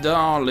anyone,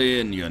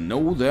 darling, you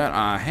know that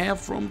I have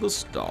from the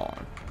start.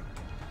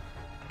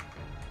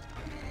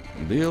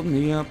 Build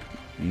me up,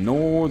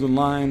 northern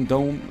line,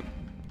 don't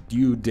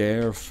you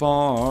dare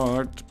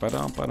fart.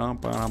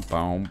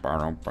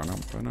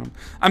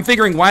 I'm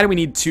figuring, why do we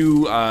need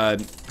 2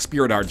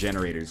 Spirit Art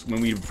generators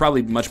when we'd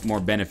probably much more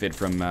benefit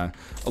from a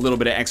little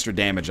bit of extra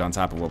damage on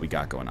top of what we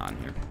got going on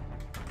here?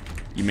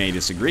 You may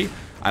disagree.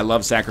 I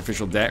love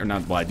Sacrificial Dagger,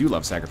 not, well, I do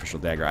love Sacrificial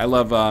Dagger. I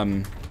love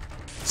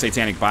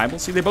Satanic Bible.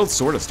 See, they both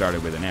sort of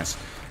started with an S.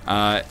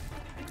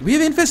 Do we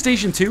have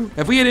Infestation 2?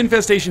 Have we had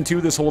Infestation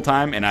 2 this whole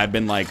time and I've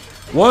been like,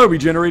 why are we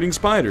generating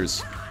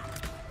spiders?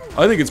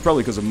 I think it's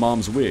probably because of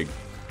Mom's wig.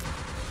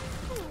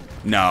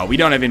 No, we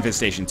don't have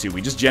Infestation 2. We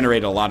just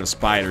generate a lot of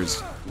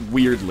spiders,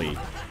 weirdly,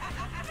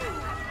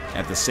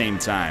 at the same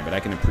time, but I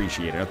can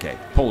appreciate it. Okay,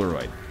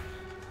 Polaroid.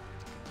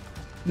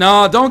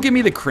 No, don't give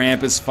me the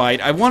Krampus fight.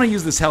 I want to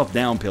use this health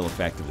down pill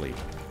effectively.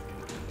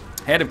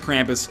 Head of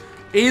Krampus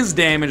is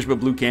damaged, but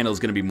Blue Candle is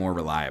going to be more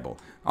reliable.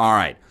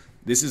 Alright,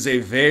 this is a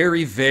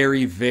very,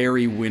 very,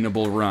 very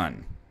winnable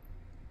run.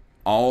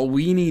 All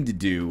we need to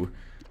do...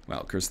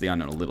 Well, Curse of the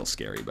Unknown, a little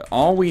scary, but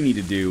all we need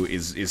to do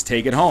is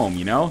take it home,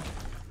 you know?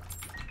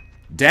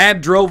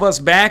 Dad drove us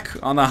back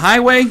on the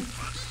highway,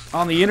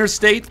 on the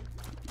interstate,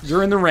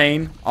 during the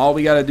rain. All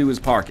we gotta do is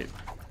park it.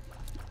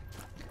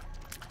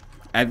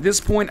 At this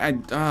point,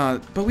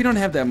 but we don't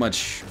have that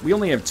much. We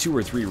only have 2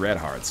 or 3 red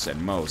hearts at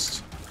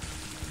most.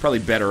 Probably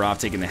better off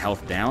taking the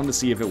health down to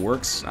see if it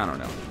works. I don't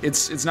know.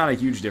 It's not a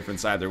huge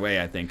difference either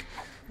way, I think.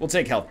 We'll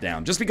take health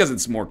down, just because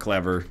it's more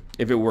clever.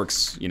 If it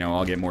works, you know,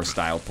 I'll get more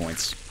style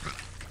points.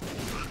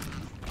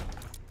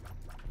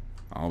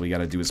 All we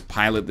gotta do is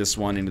pilot this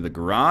one into the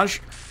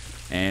garage,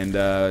 and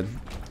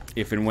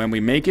if and when we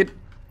make it,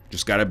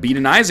 just gotta beat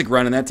an Isaac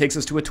run, and that takes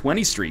us to a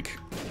 20 streak.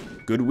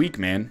 Good week,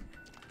 man.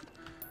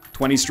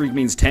 20 streak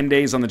means 10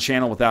 days on the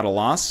channel without a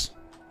loss.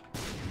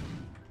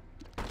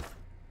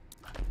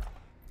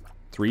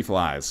 3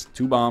 flies.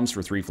 2 bombs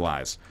for 3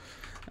 flies.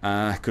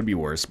 Could be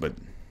worse, but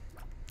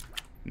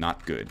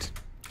not good.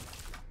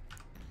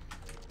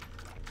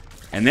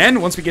 And then,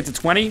 once we get to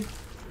 20...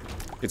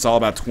 It's all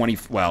about 20,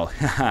 well,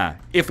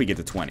 if we get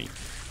to 20.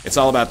 It's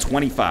all about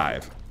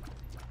 25.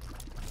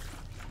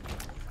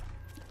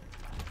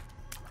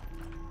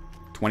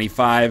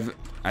 25,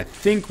 I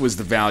think, was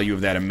the value of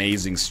that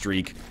amazing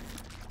streak.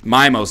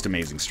 My most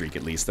amazing streak,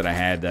 at least, that I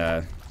had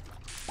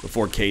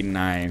before Kate and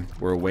I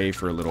were away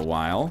for a little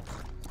while.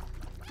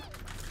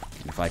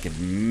 And if I could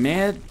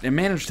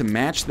manage to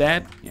match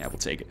that, yeah, we'll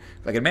take it.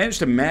 If I could manage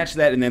to match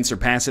that and then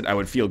surpass it, I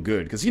would feel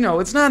good. Because, you know,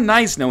 it's not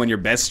nice knowing your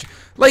best...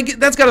 Like,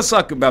 that's gotta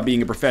suck about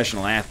being a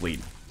professional athlete.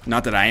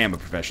 Not that I am a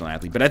professional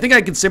athlete, but I think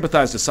I can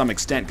sympathize to some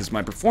extent because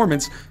my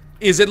performance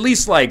is at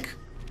least, like,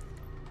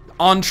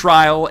 on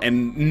trial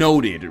and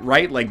noted,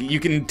 right? Like,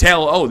 you can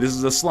tell, oh, this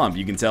is a slump.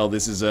 You can tell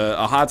this is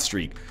a hot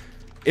streak.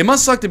 It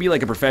must suck to be,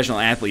 like, a professional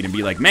athlete and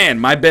be like, man,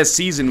 my best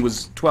season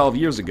was 12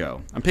 years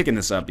ago. I'm picking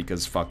this up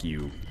because fuck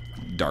you,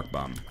 Dark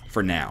Bum,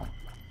 for now.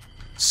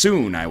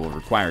 Soon I will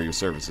require your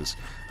services.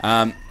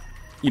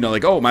 You know,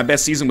 like, oh, my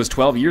best season was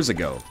 12 years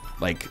ago.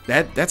 Like,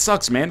 that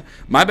sucks, man.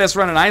 My best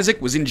run in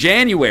Isaac was in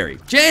January.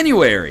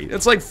 January!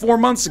 That's like 4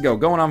 months ago,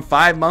 going on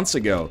 5 months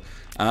ago.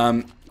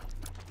 I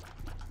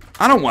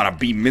I don't want to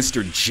be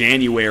Mr.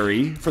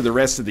 January for the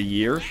rest of the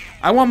year.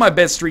 I want my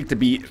best streak to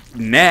be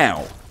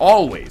now,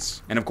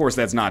 always. And of course,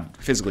 that's not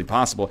physically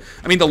possible.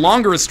 I mean, the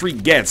longer a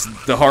streak gets,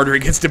 the harder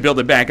it gets to build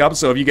it back up.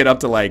 So if you get up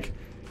to like,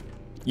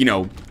 you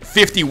know,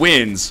 50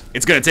 wins,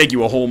 it's going to take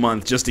you a whole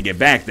month just to get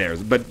back there.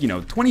 But, you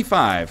know,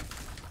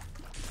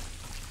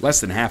 25,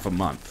 less than half a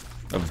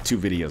month of 2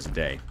 videos a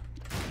day.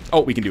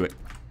 Oh, we can do it.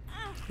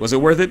 Was it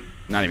worth it?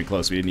 Not even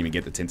close. We didn't even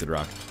get the Tinted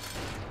Rock.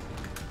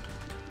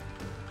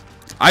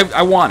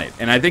 I want it,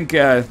 and I think,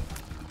 I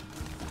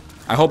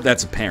hope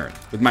that's apparent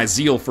with my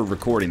zeal for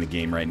recording the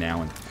game right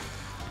now,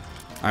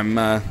 and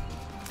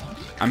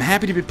I'm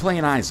happy to be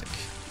playing Isaac.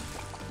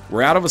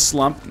 We're out of a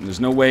slump, and there's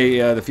no way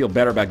to feel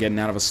better about getting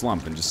out of a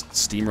slump and just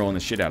steamrolling the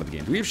shit out of the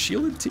game. Do we have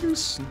shielded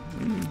tears?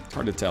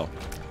 Hard to tell.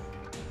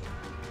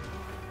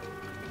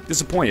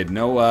 Disappointed.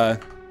 No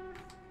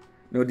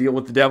deal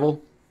with the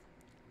devil.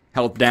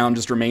 Health down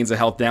just remains a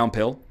health down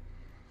pill.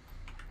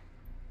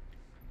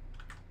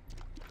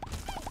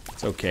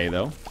 It's okay,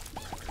 though.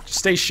 Just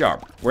stay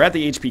sharp. We're at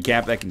the HP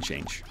cap. That can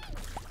change.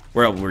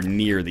 Well, we're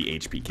near the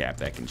HP cap.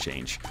 That can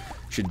change.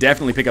 Should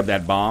definitely pick up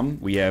that bomb.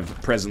 We have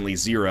presently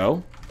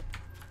 0.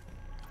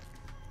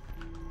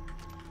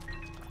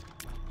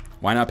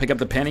 Why not pick up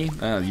the penny?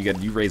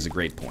 You raise a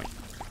great point.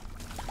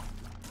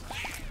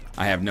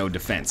 I have no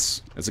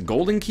defense. That's a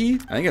golden key?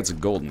 I think that's a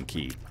golden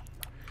key.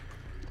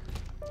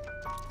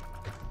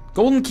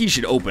 Golden key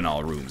should open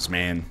all rooms,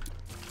 man.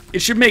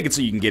 It should make it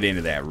so you can get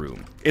into that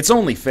room. It's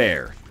only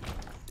fair.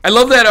 I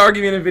love that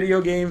argument in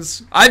video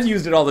games. I've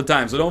used it all the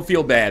time, so don't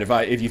feel bad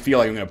if you feel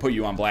like I'm going to put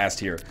you on blast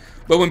here.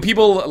 But when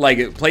people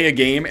like play a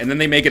game and then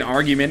they make an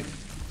argument,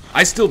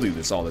 I still do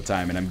this all the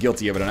time, and I'm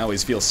guilty of it, and I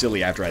always feel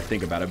silly after I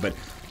think about it. But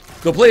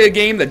they'll play a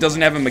game that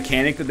doesn't have a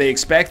mechanic that they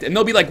expect, and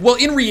they'll be like, well,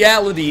 in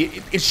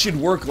reality, it should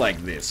work like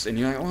this. And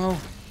you're like,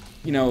 well,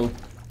 you know,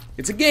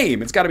 it's a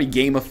game. It's got to be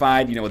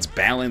gamified. You know, it's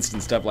balanced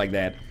and stuff like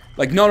that.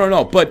 Like,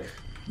 no. But,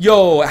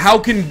 yo, how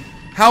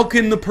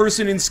can the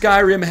person in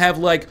Skyrim have,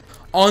 like,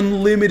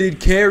 unlimited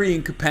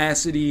carrying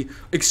capacity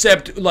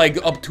except, like,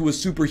 up to a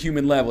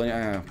superhuman level? You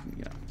know,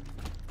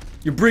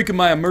 you're breaking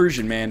my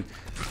immersion, man.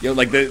 You know,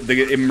 like,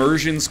 the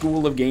immersion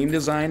school of game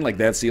design, like,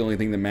 that's the only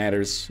thing that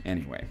matters.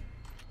 Anyway.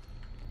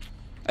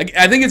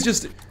 I think it's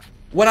just...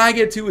 What I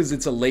get to is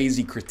it's a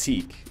lazy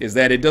critique. Is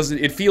that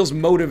it feels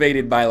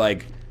motivated by,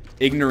 like,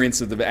 ignorance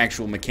of the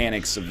actual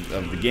mechanics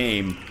of the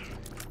game,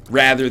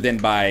 rather than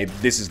by,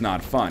 this is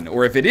not fun.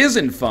 Or if it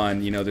isn't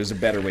fun, you know, there's a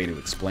better way to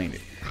explain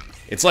it.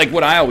 It's like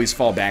what I always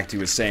fall back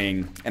to is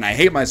saying, and I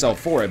hate myself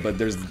for it, but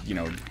there's, you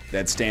know,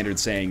 that standard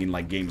saying in,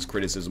 like, games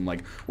criticism,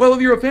 like, well, if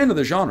you're a fan of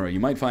the genre,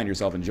 you might find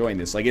yourself enjoying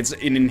this. Like, it's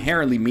an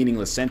inherently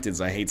meaningless sentence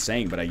I hate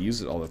saying, but I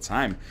use it all the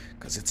time.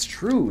 Because it's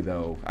true,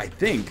 though, I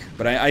think.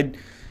 But I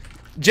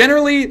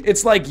generally,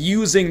 it's like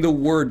using the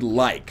word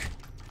like.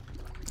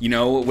 You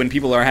know, when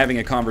people are having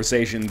a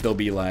conversation, they'll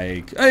be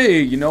like, hey,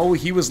 you know,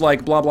 he was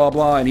like blah, blah,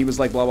 blah, and he was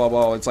like blah, blah,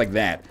 blah. It's like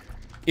that.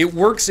 It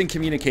works in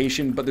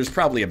communication, but there's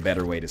probably a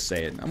better way to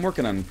say it. I'm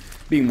working on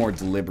being more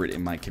deliberate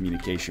in my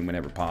communication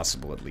whenever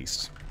possible, at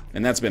least.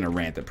 And that's been a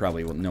rant that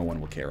probably no one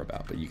will care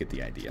about, but you get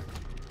the idea.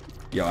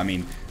 Yo, I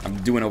mean, I'm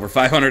doing over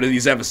 500 of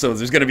these episodes.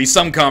 There's going to be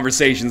some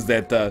conversations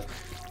that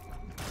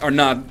are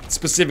not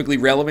specifically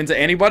relevant to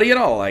anybody at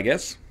all, I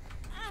guess.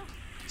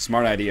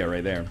 Smart idea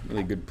right there.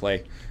 Really good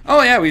play.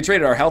 Oh, yeah, we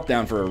traded our health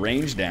down for a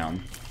range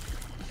down.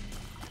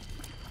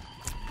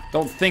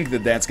 Don't think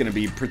that that's going to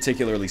be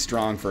particularly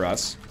strong for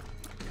us.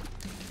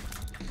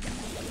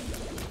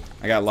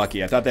 I got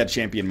lucky. I thought that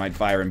champion might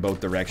fire in both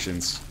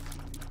directions.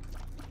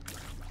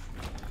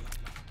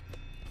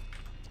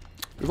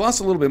 We've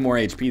lost a little bit more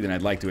HP than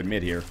I'd like to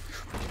admit here.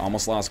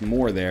 Almost lost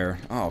more there.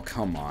 Oh,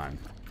 come on.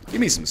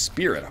 Give me some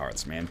spirit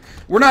hearts, man.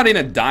 We're not in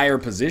a dire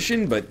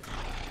position, but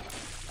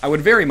I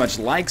would very much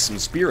like some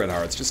spirit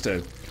hearts just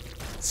to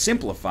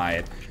simplify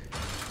it.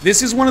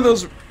 This is one of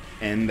those,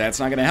 and that's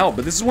not going to help,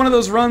 but this is one of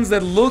those runs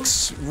that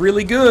looks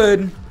really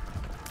good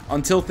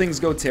until things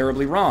go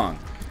terribly wrong.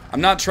 I'm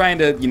not trying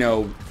to, you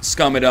know,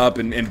 scum it up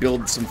and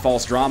build some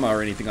false drama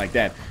or anything like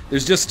that.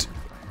 There's just,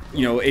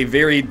 you know, a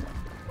very...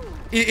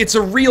 It's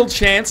a real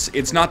chance.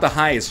 It's not the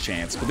highest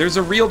chance, but there's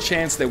a real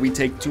chance that we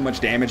take too much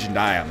damage and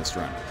die on this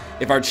run.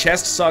 If our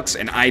chest sucks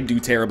and I do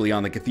terribly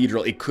on the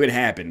cathedral, it could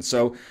happen.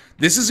 So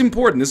this is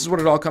important. This is what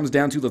it all comes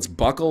down to. Let's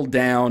buckle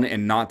down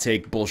and not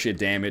take bullshit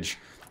damage.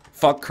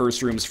 Fuck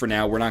curse rooms for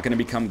now. We're not going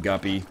to become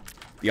guppy.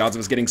 The odds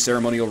of us getting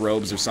ceremonial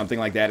robes or something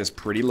like that is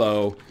pretty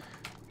low.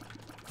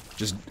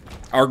 Just...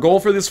 Our goal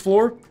for this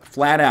floor,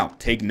 flat out,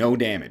 take no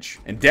damage.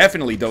 And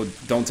definitely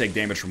don't take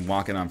damage from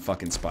walking on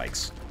fucking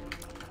spikes.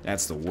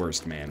 That's the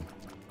worst, man.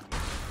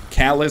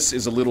 Callus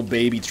is a little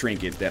baby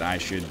trinket that I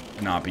should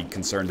not be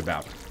concerned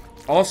about.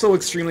 Also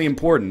extremely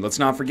important, let's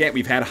not forget,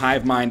 we've had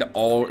Hive Mind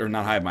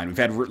not Hive Mind, we've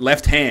had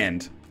Left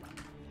Hand.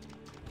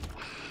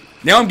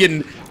 Now I'm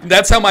getting,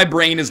 that's how my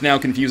brain is now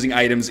confusing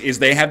items, is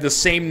they have the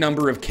same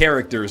number of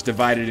characters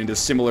divided into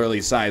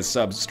similarly sized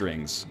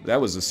substrings.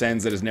 That was a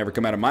sentence that has never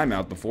come out of my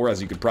mouth before,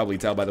 as you could probably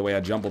tell by the way I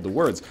jumbled the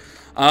words.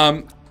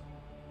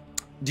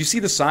 Do you see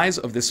the size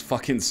of this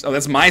fucking... Oh,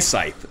 that's my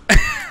scythe.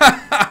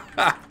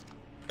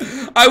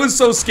 I was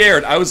so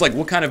scared. I was like,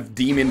 what kind of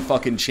demon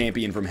fucking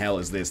champion from hell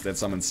is this that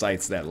summons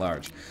scythes that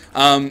large?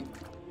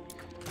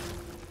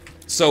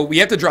 So we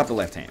have to drop the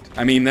left hand.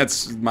 I mean,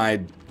 that's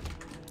my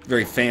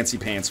very fancy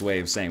pants way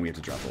of saying we have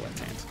to drop the left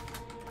hand.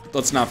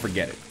 Let's not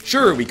forget it.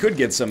 Sure, we could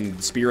get some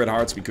spirit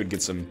hearts. We could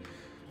get some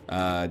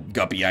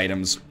guppy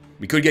items.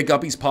 We could get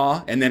Guppy's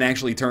Paw and then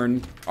actually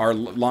turn our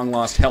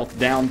long-lost health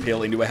down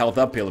pill into a health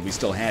up pill if we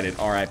still had it,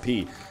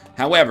 RIP.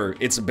 However,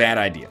 it's a bad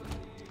idea.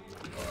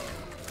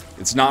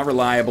 It's not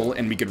reliable,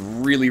 and we could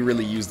really,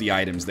 really use the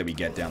items that we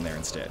get down there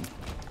instead.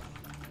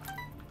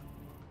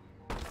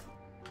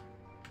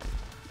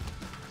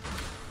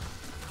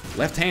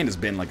 Left hand has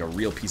been like a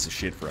real piece of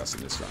shit for us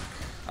in this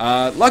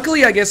run.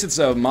 Luckily, I guess it's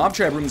a mob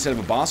trap room instead of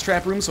a boss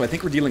trap room, so I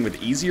think we're dealing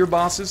with easier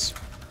bosses.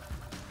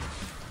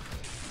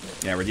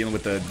 Yeah, we're dealing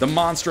with the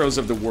monstros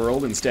of the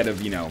world instead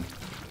of, you know,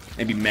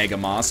 maybe Mega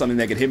Moss, something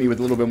that could hit me with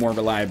a little bit more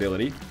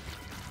reliability.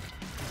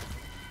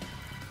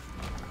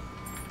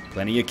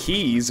 Plenty of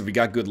keys. If we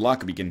got good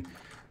luck, we can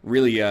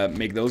really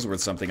make those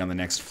worth something on the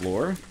next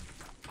floor.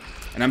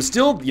 And I'm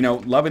still, you know,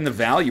 loving the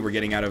value we're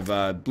getting out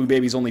of Blue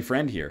Baby's only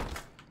friend here.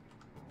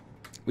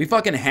 We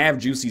fucking have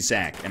Juicy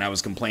Sack, and I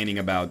was complaining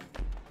about...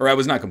 Or I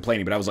was not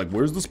complaining, but I was like,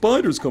 where's the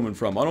spiders coming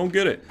from? I don't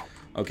get it.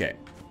 Okay.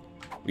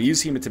 We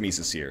use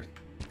Hematemesis here.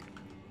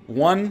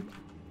 One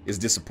is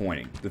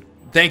disappointing.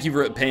 Thank you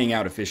for paying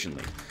out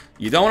efficiently.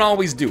 You don't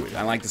always do it.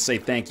 I like to say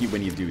thank you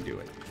when you do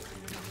it.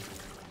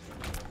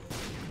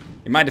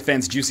 In my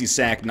defense, Juicy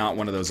Sack, not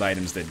one of those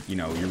items that, you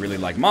know, you're really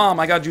like, Mom,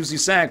 I got Juicy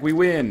Sack, we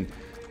win.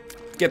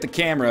 Get the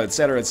camera,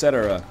 etc.,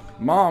 etc.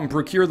 Mom,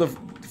 procure the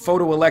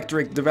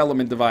photoelectric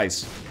development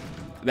device.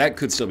 That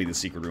could still be the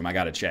secret room, I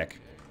gotta check.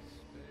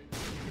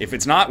 If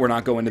it's not, we're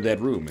not going to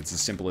that room. It's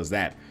as simple as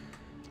that.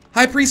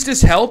 High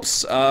Priestess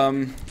helps.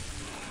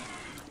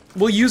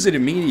 We'll use it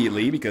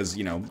immediately because,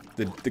 you know,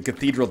 the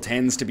cathedral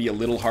tends to be a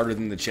little harder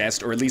than the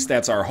chest, or at least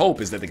that's our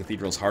hope, is that the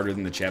cathedral's harder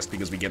than the chest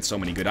because we get so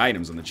many good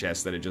items on the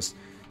chest that it just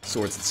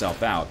sorts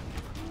itself out.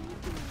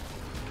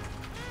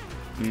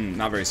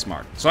 Not very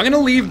smart. So I'm gonna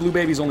leave Blue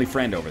Baby's only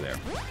friend over there.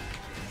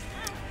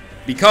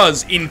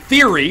 Because, in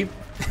theory,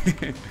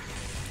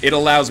 it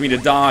allows me to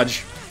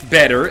dodge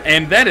better,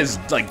 and that is,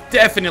 like,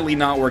 definitely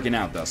not working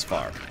out thus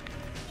far.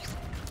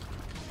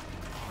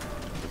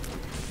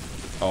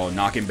 Oh,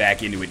 knocking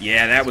back into it.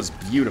 Yeah, that was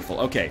beautiful.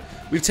 Okay,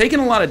 we've taken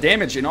a lot of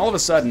damage, and all of a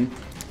sudden,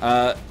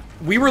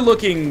 we were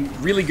looking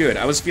really good.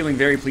 I was feeling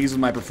very pleased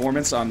with my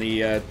performance on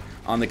the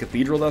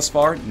cathedral thus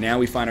far. Now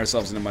we find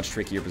ourselves in a much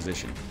trickier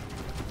position.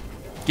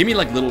 Give me,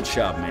 like, Little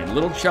Chub, man.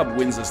 Little Chub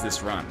wins us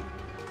this run.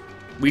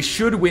 We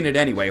should win it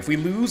anyway. If we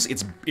lose,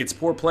 it's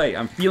poor play.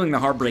 I'm feeling the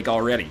heartbreak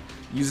already.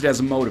 Use it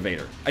as a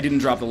motivator. I didn't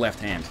drop the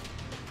left hand.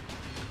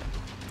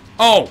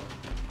 Oh!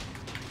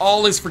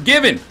 All is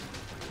forgiven!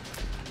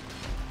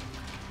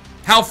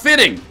 How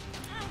fitting!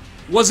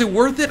 Was it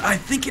worth it? I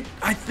think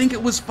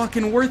it was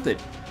fucking worth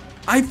it.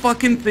 I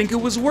fucking think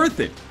it was worth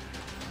it.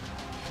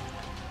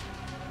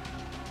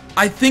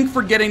 I think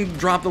forgetting to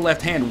drop the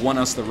left hand won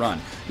us the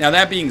run. Now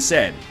that being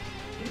said,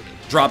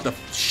 drop the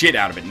shit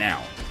out of it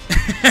now.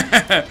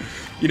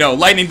 You know,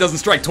 lightning doesn't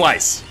strike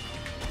twice.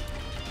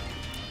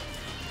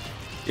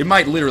 It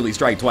might literally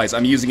strike twice.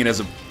 I'm using it as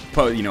a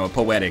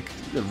poetic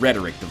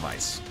rhetoric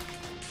device.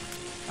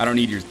 I don't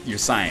need your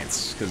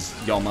science, because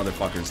y'all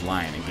motherfuckers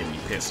lying and getting me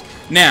pissed.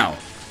 Now,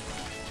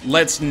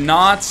 let's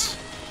not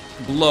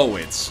blow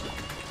it.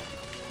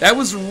 That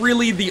was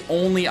really the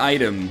only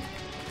item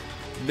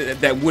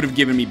that would have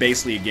given me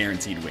basically a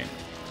guaranteed win.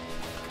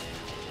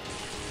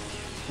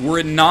 Were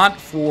it not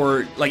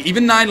for, like,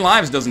 even 9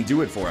 lives doesn't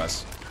do it for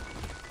us.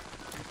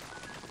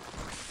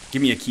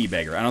 Give me a key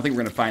beggar. I don't think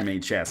we're gonna find many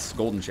chests.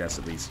 Golden chests,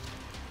 at least.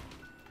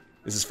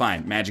 This is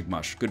fine. Magic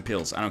mush. Good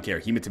pills. I don't care.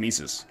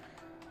 Hematemesis.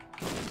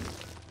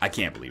 I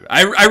can't believe it.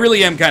 I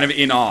really am kind of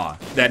in awe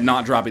that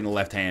not dropping the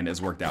left hand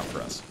has worked out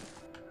for us.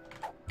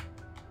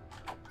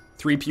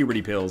 3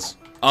 puberty pills.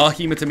 A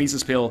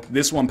Hematemesis pill.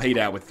 This one paid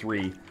out with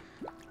 3.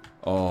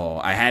 Oh,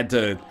 I had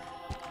to...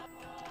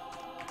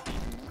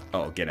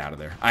 Oh, get out of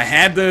there. I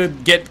had to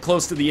get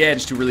close to the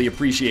edge to really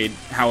appreciate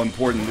how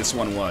important this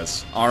one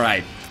was.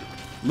 Alright.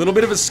 Little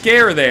bit of a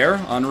scare there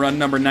on run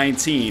number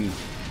 19.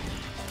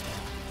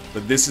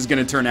 But this is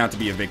going to turn out to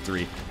be a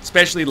victory.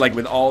 Especially, like,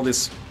 with all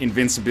this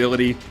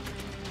invincibility.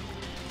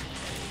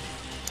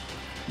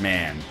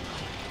 Man.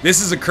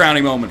 This is a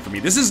crowning moment for me.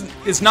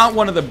 It's not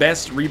one of the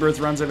best Rebirth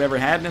runs I've ever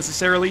had,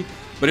 necessarily.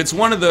 But it's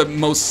one of the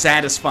most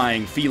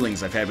satisfying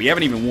feelings I've had. We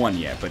haven't even won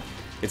yet, but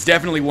it's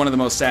definitely one of the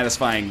most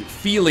satisfying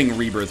feeling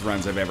Rebirth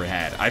runs I've ever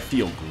had. I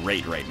feel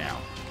great right now.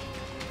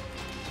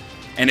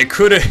 And it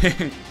could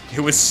have... It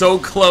was so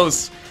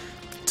close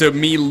to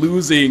me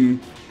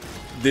losing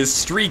this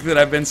streak that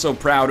I've been so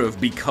proud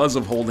of because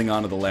of holding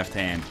on to the left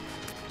hand.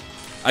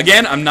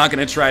 Again, I'm not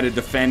going to try to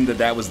defend that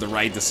that was the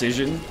right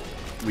decision.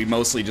 We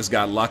mostly just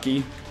got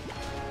lucky.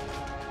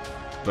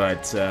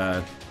 But,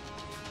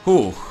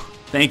 whew.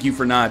 Thank you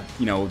for not,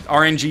 you know,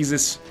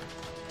 RNGesus.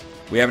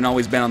 We haven't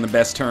always been on the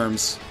best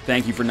terms.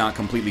 Thank you for not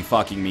completely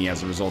fucking me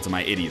as a result of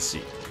my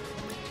idiocy.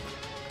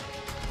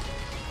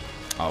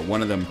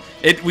 One of them...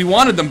 We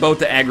wanted them both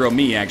to aggro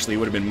me, actually. It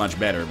would have been much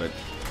better, but...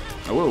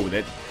 Oh,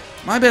 that...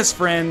 My best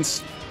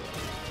friends...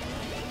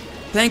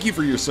 Thank you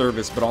for your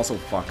service, but also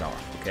fuck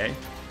off, okay?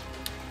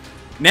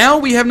 Now,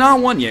 we have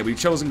not won yet. We've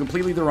chosen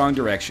completely the wrong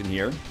direction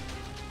here.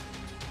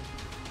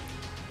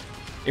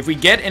 If we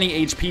get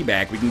any HP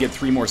back, we can get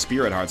 3 more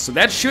Spirit Hearts. So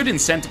that should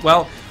incent...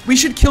 Well, we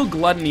should kill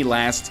Gluttony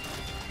last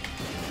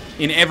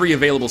in every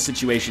available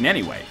situation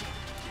anyway.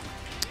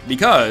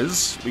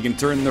 Because we can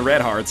turn the Red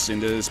Hearts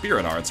into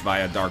Spirit Hearts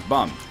via Dark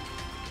Bum.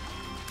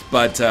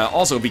 But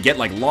also, if we get,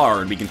 like,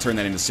 Lard, we can turn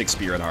that into 6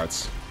 Spirit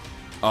Hearts.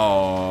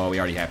 Oh, we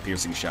already have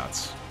Piercing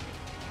Shots.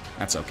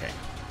 That's okay.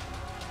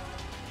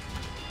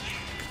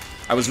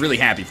 I was really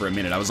happy for a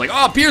minute. I was like,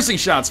 oh, Piercing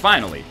Shots,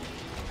 finally!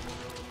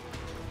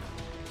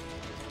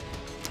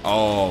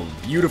 Oh,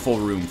 beautiful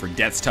room for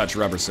Death's Touch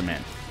Rubber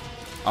Cement.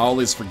 All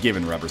is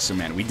forgiven, Rubber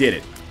Cement. We did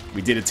it.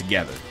 We did it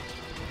together.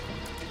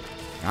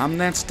 I'm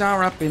that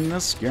star up in the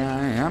sky.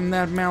 I'm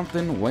that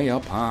mountain way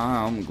up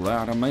high. I'm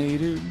glad I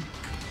made it.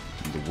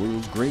 The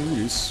world's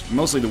greatest.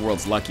 Mostly the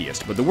world's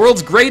luckiest. But the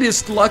world's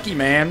greatest lucky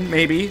man,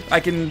 maybe. I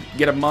can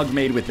get a mug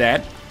made with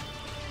that.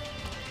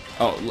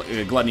 Oh,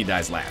 Gluttony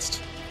dies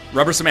last.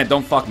 Rubber Cement,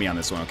 don't fuck me on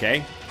this one,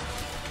 okay?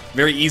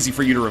 Very easy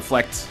for you to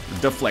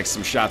deflect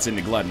some shots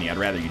into Gluttony. I'd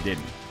rather you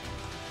didn't.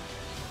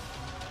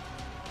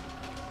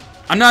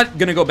 I'm not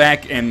gonna go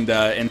back and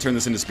turn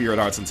this into Spirit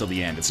Hearts until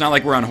the end. It's not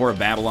like we're on Whore of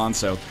Babylon,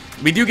 so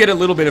we do get a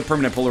little bit of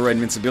permanent Polaroid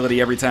invincibility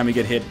every time we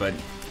get hit, but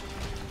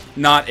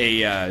not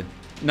an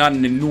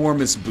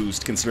enormous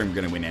boost considering we're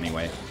gonna win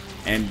anyway.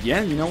 And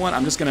yeah, you know what?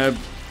 I'm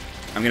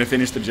gonna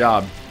finish the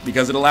job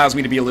because it allows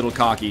me to be a little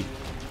cocky.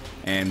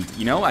 And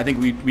you know, I think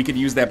we could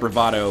use that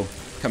bravado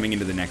coming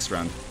into the next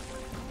run.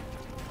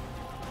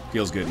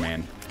 Feels good,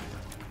 man.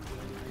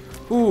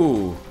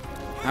 Ooh,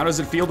 how does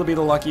it feel to be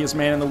the luckiest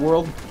man in the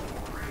world?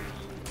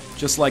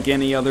 Just like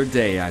any other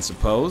day, I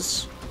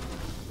suppose.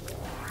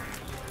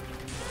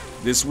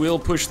 This will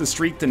push the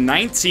streak to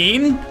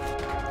 19.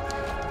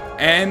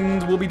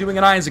 And we'll be doing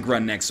an Isaac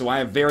run next, so I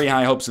have very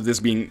high hopes of this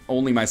being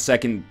only my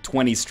second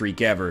 20 streak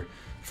ever.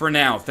 For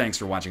now, thanks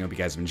for watching. I hope you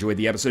guys have enjoyed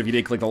the episode. If you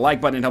did, click the like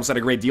button. It helps out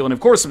a great deal. And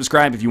of course,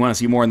 subscribe if you want to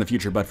see more in the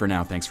future. But for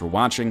now, thanks for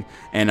watching,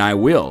 and I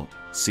will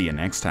see you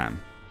next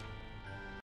time.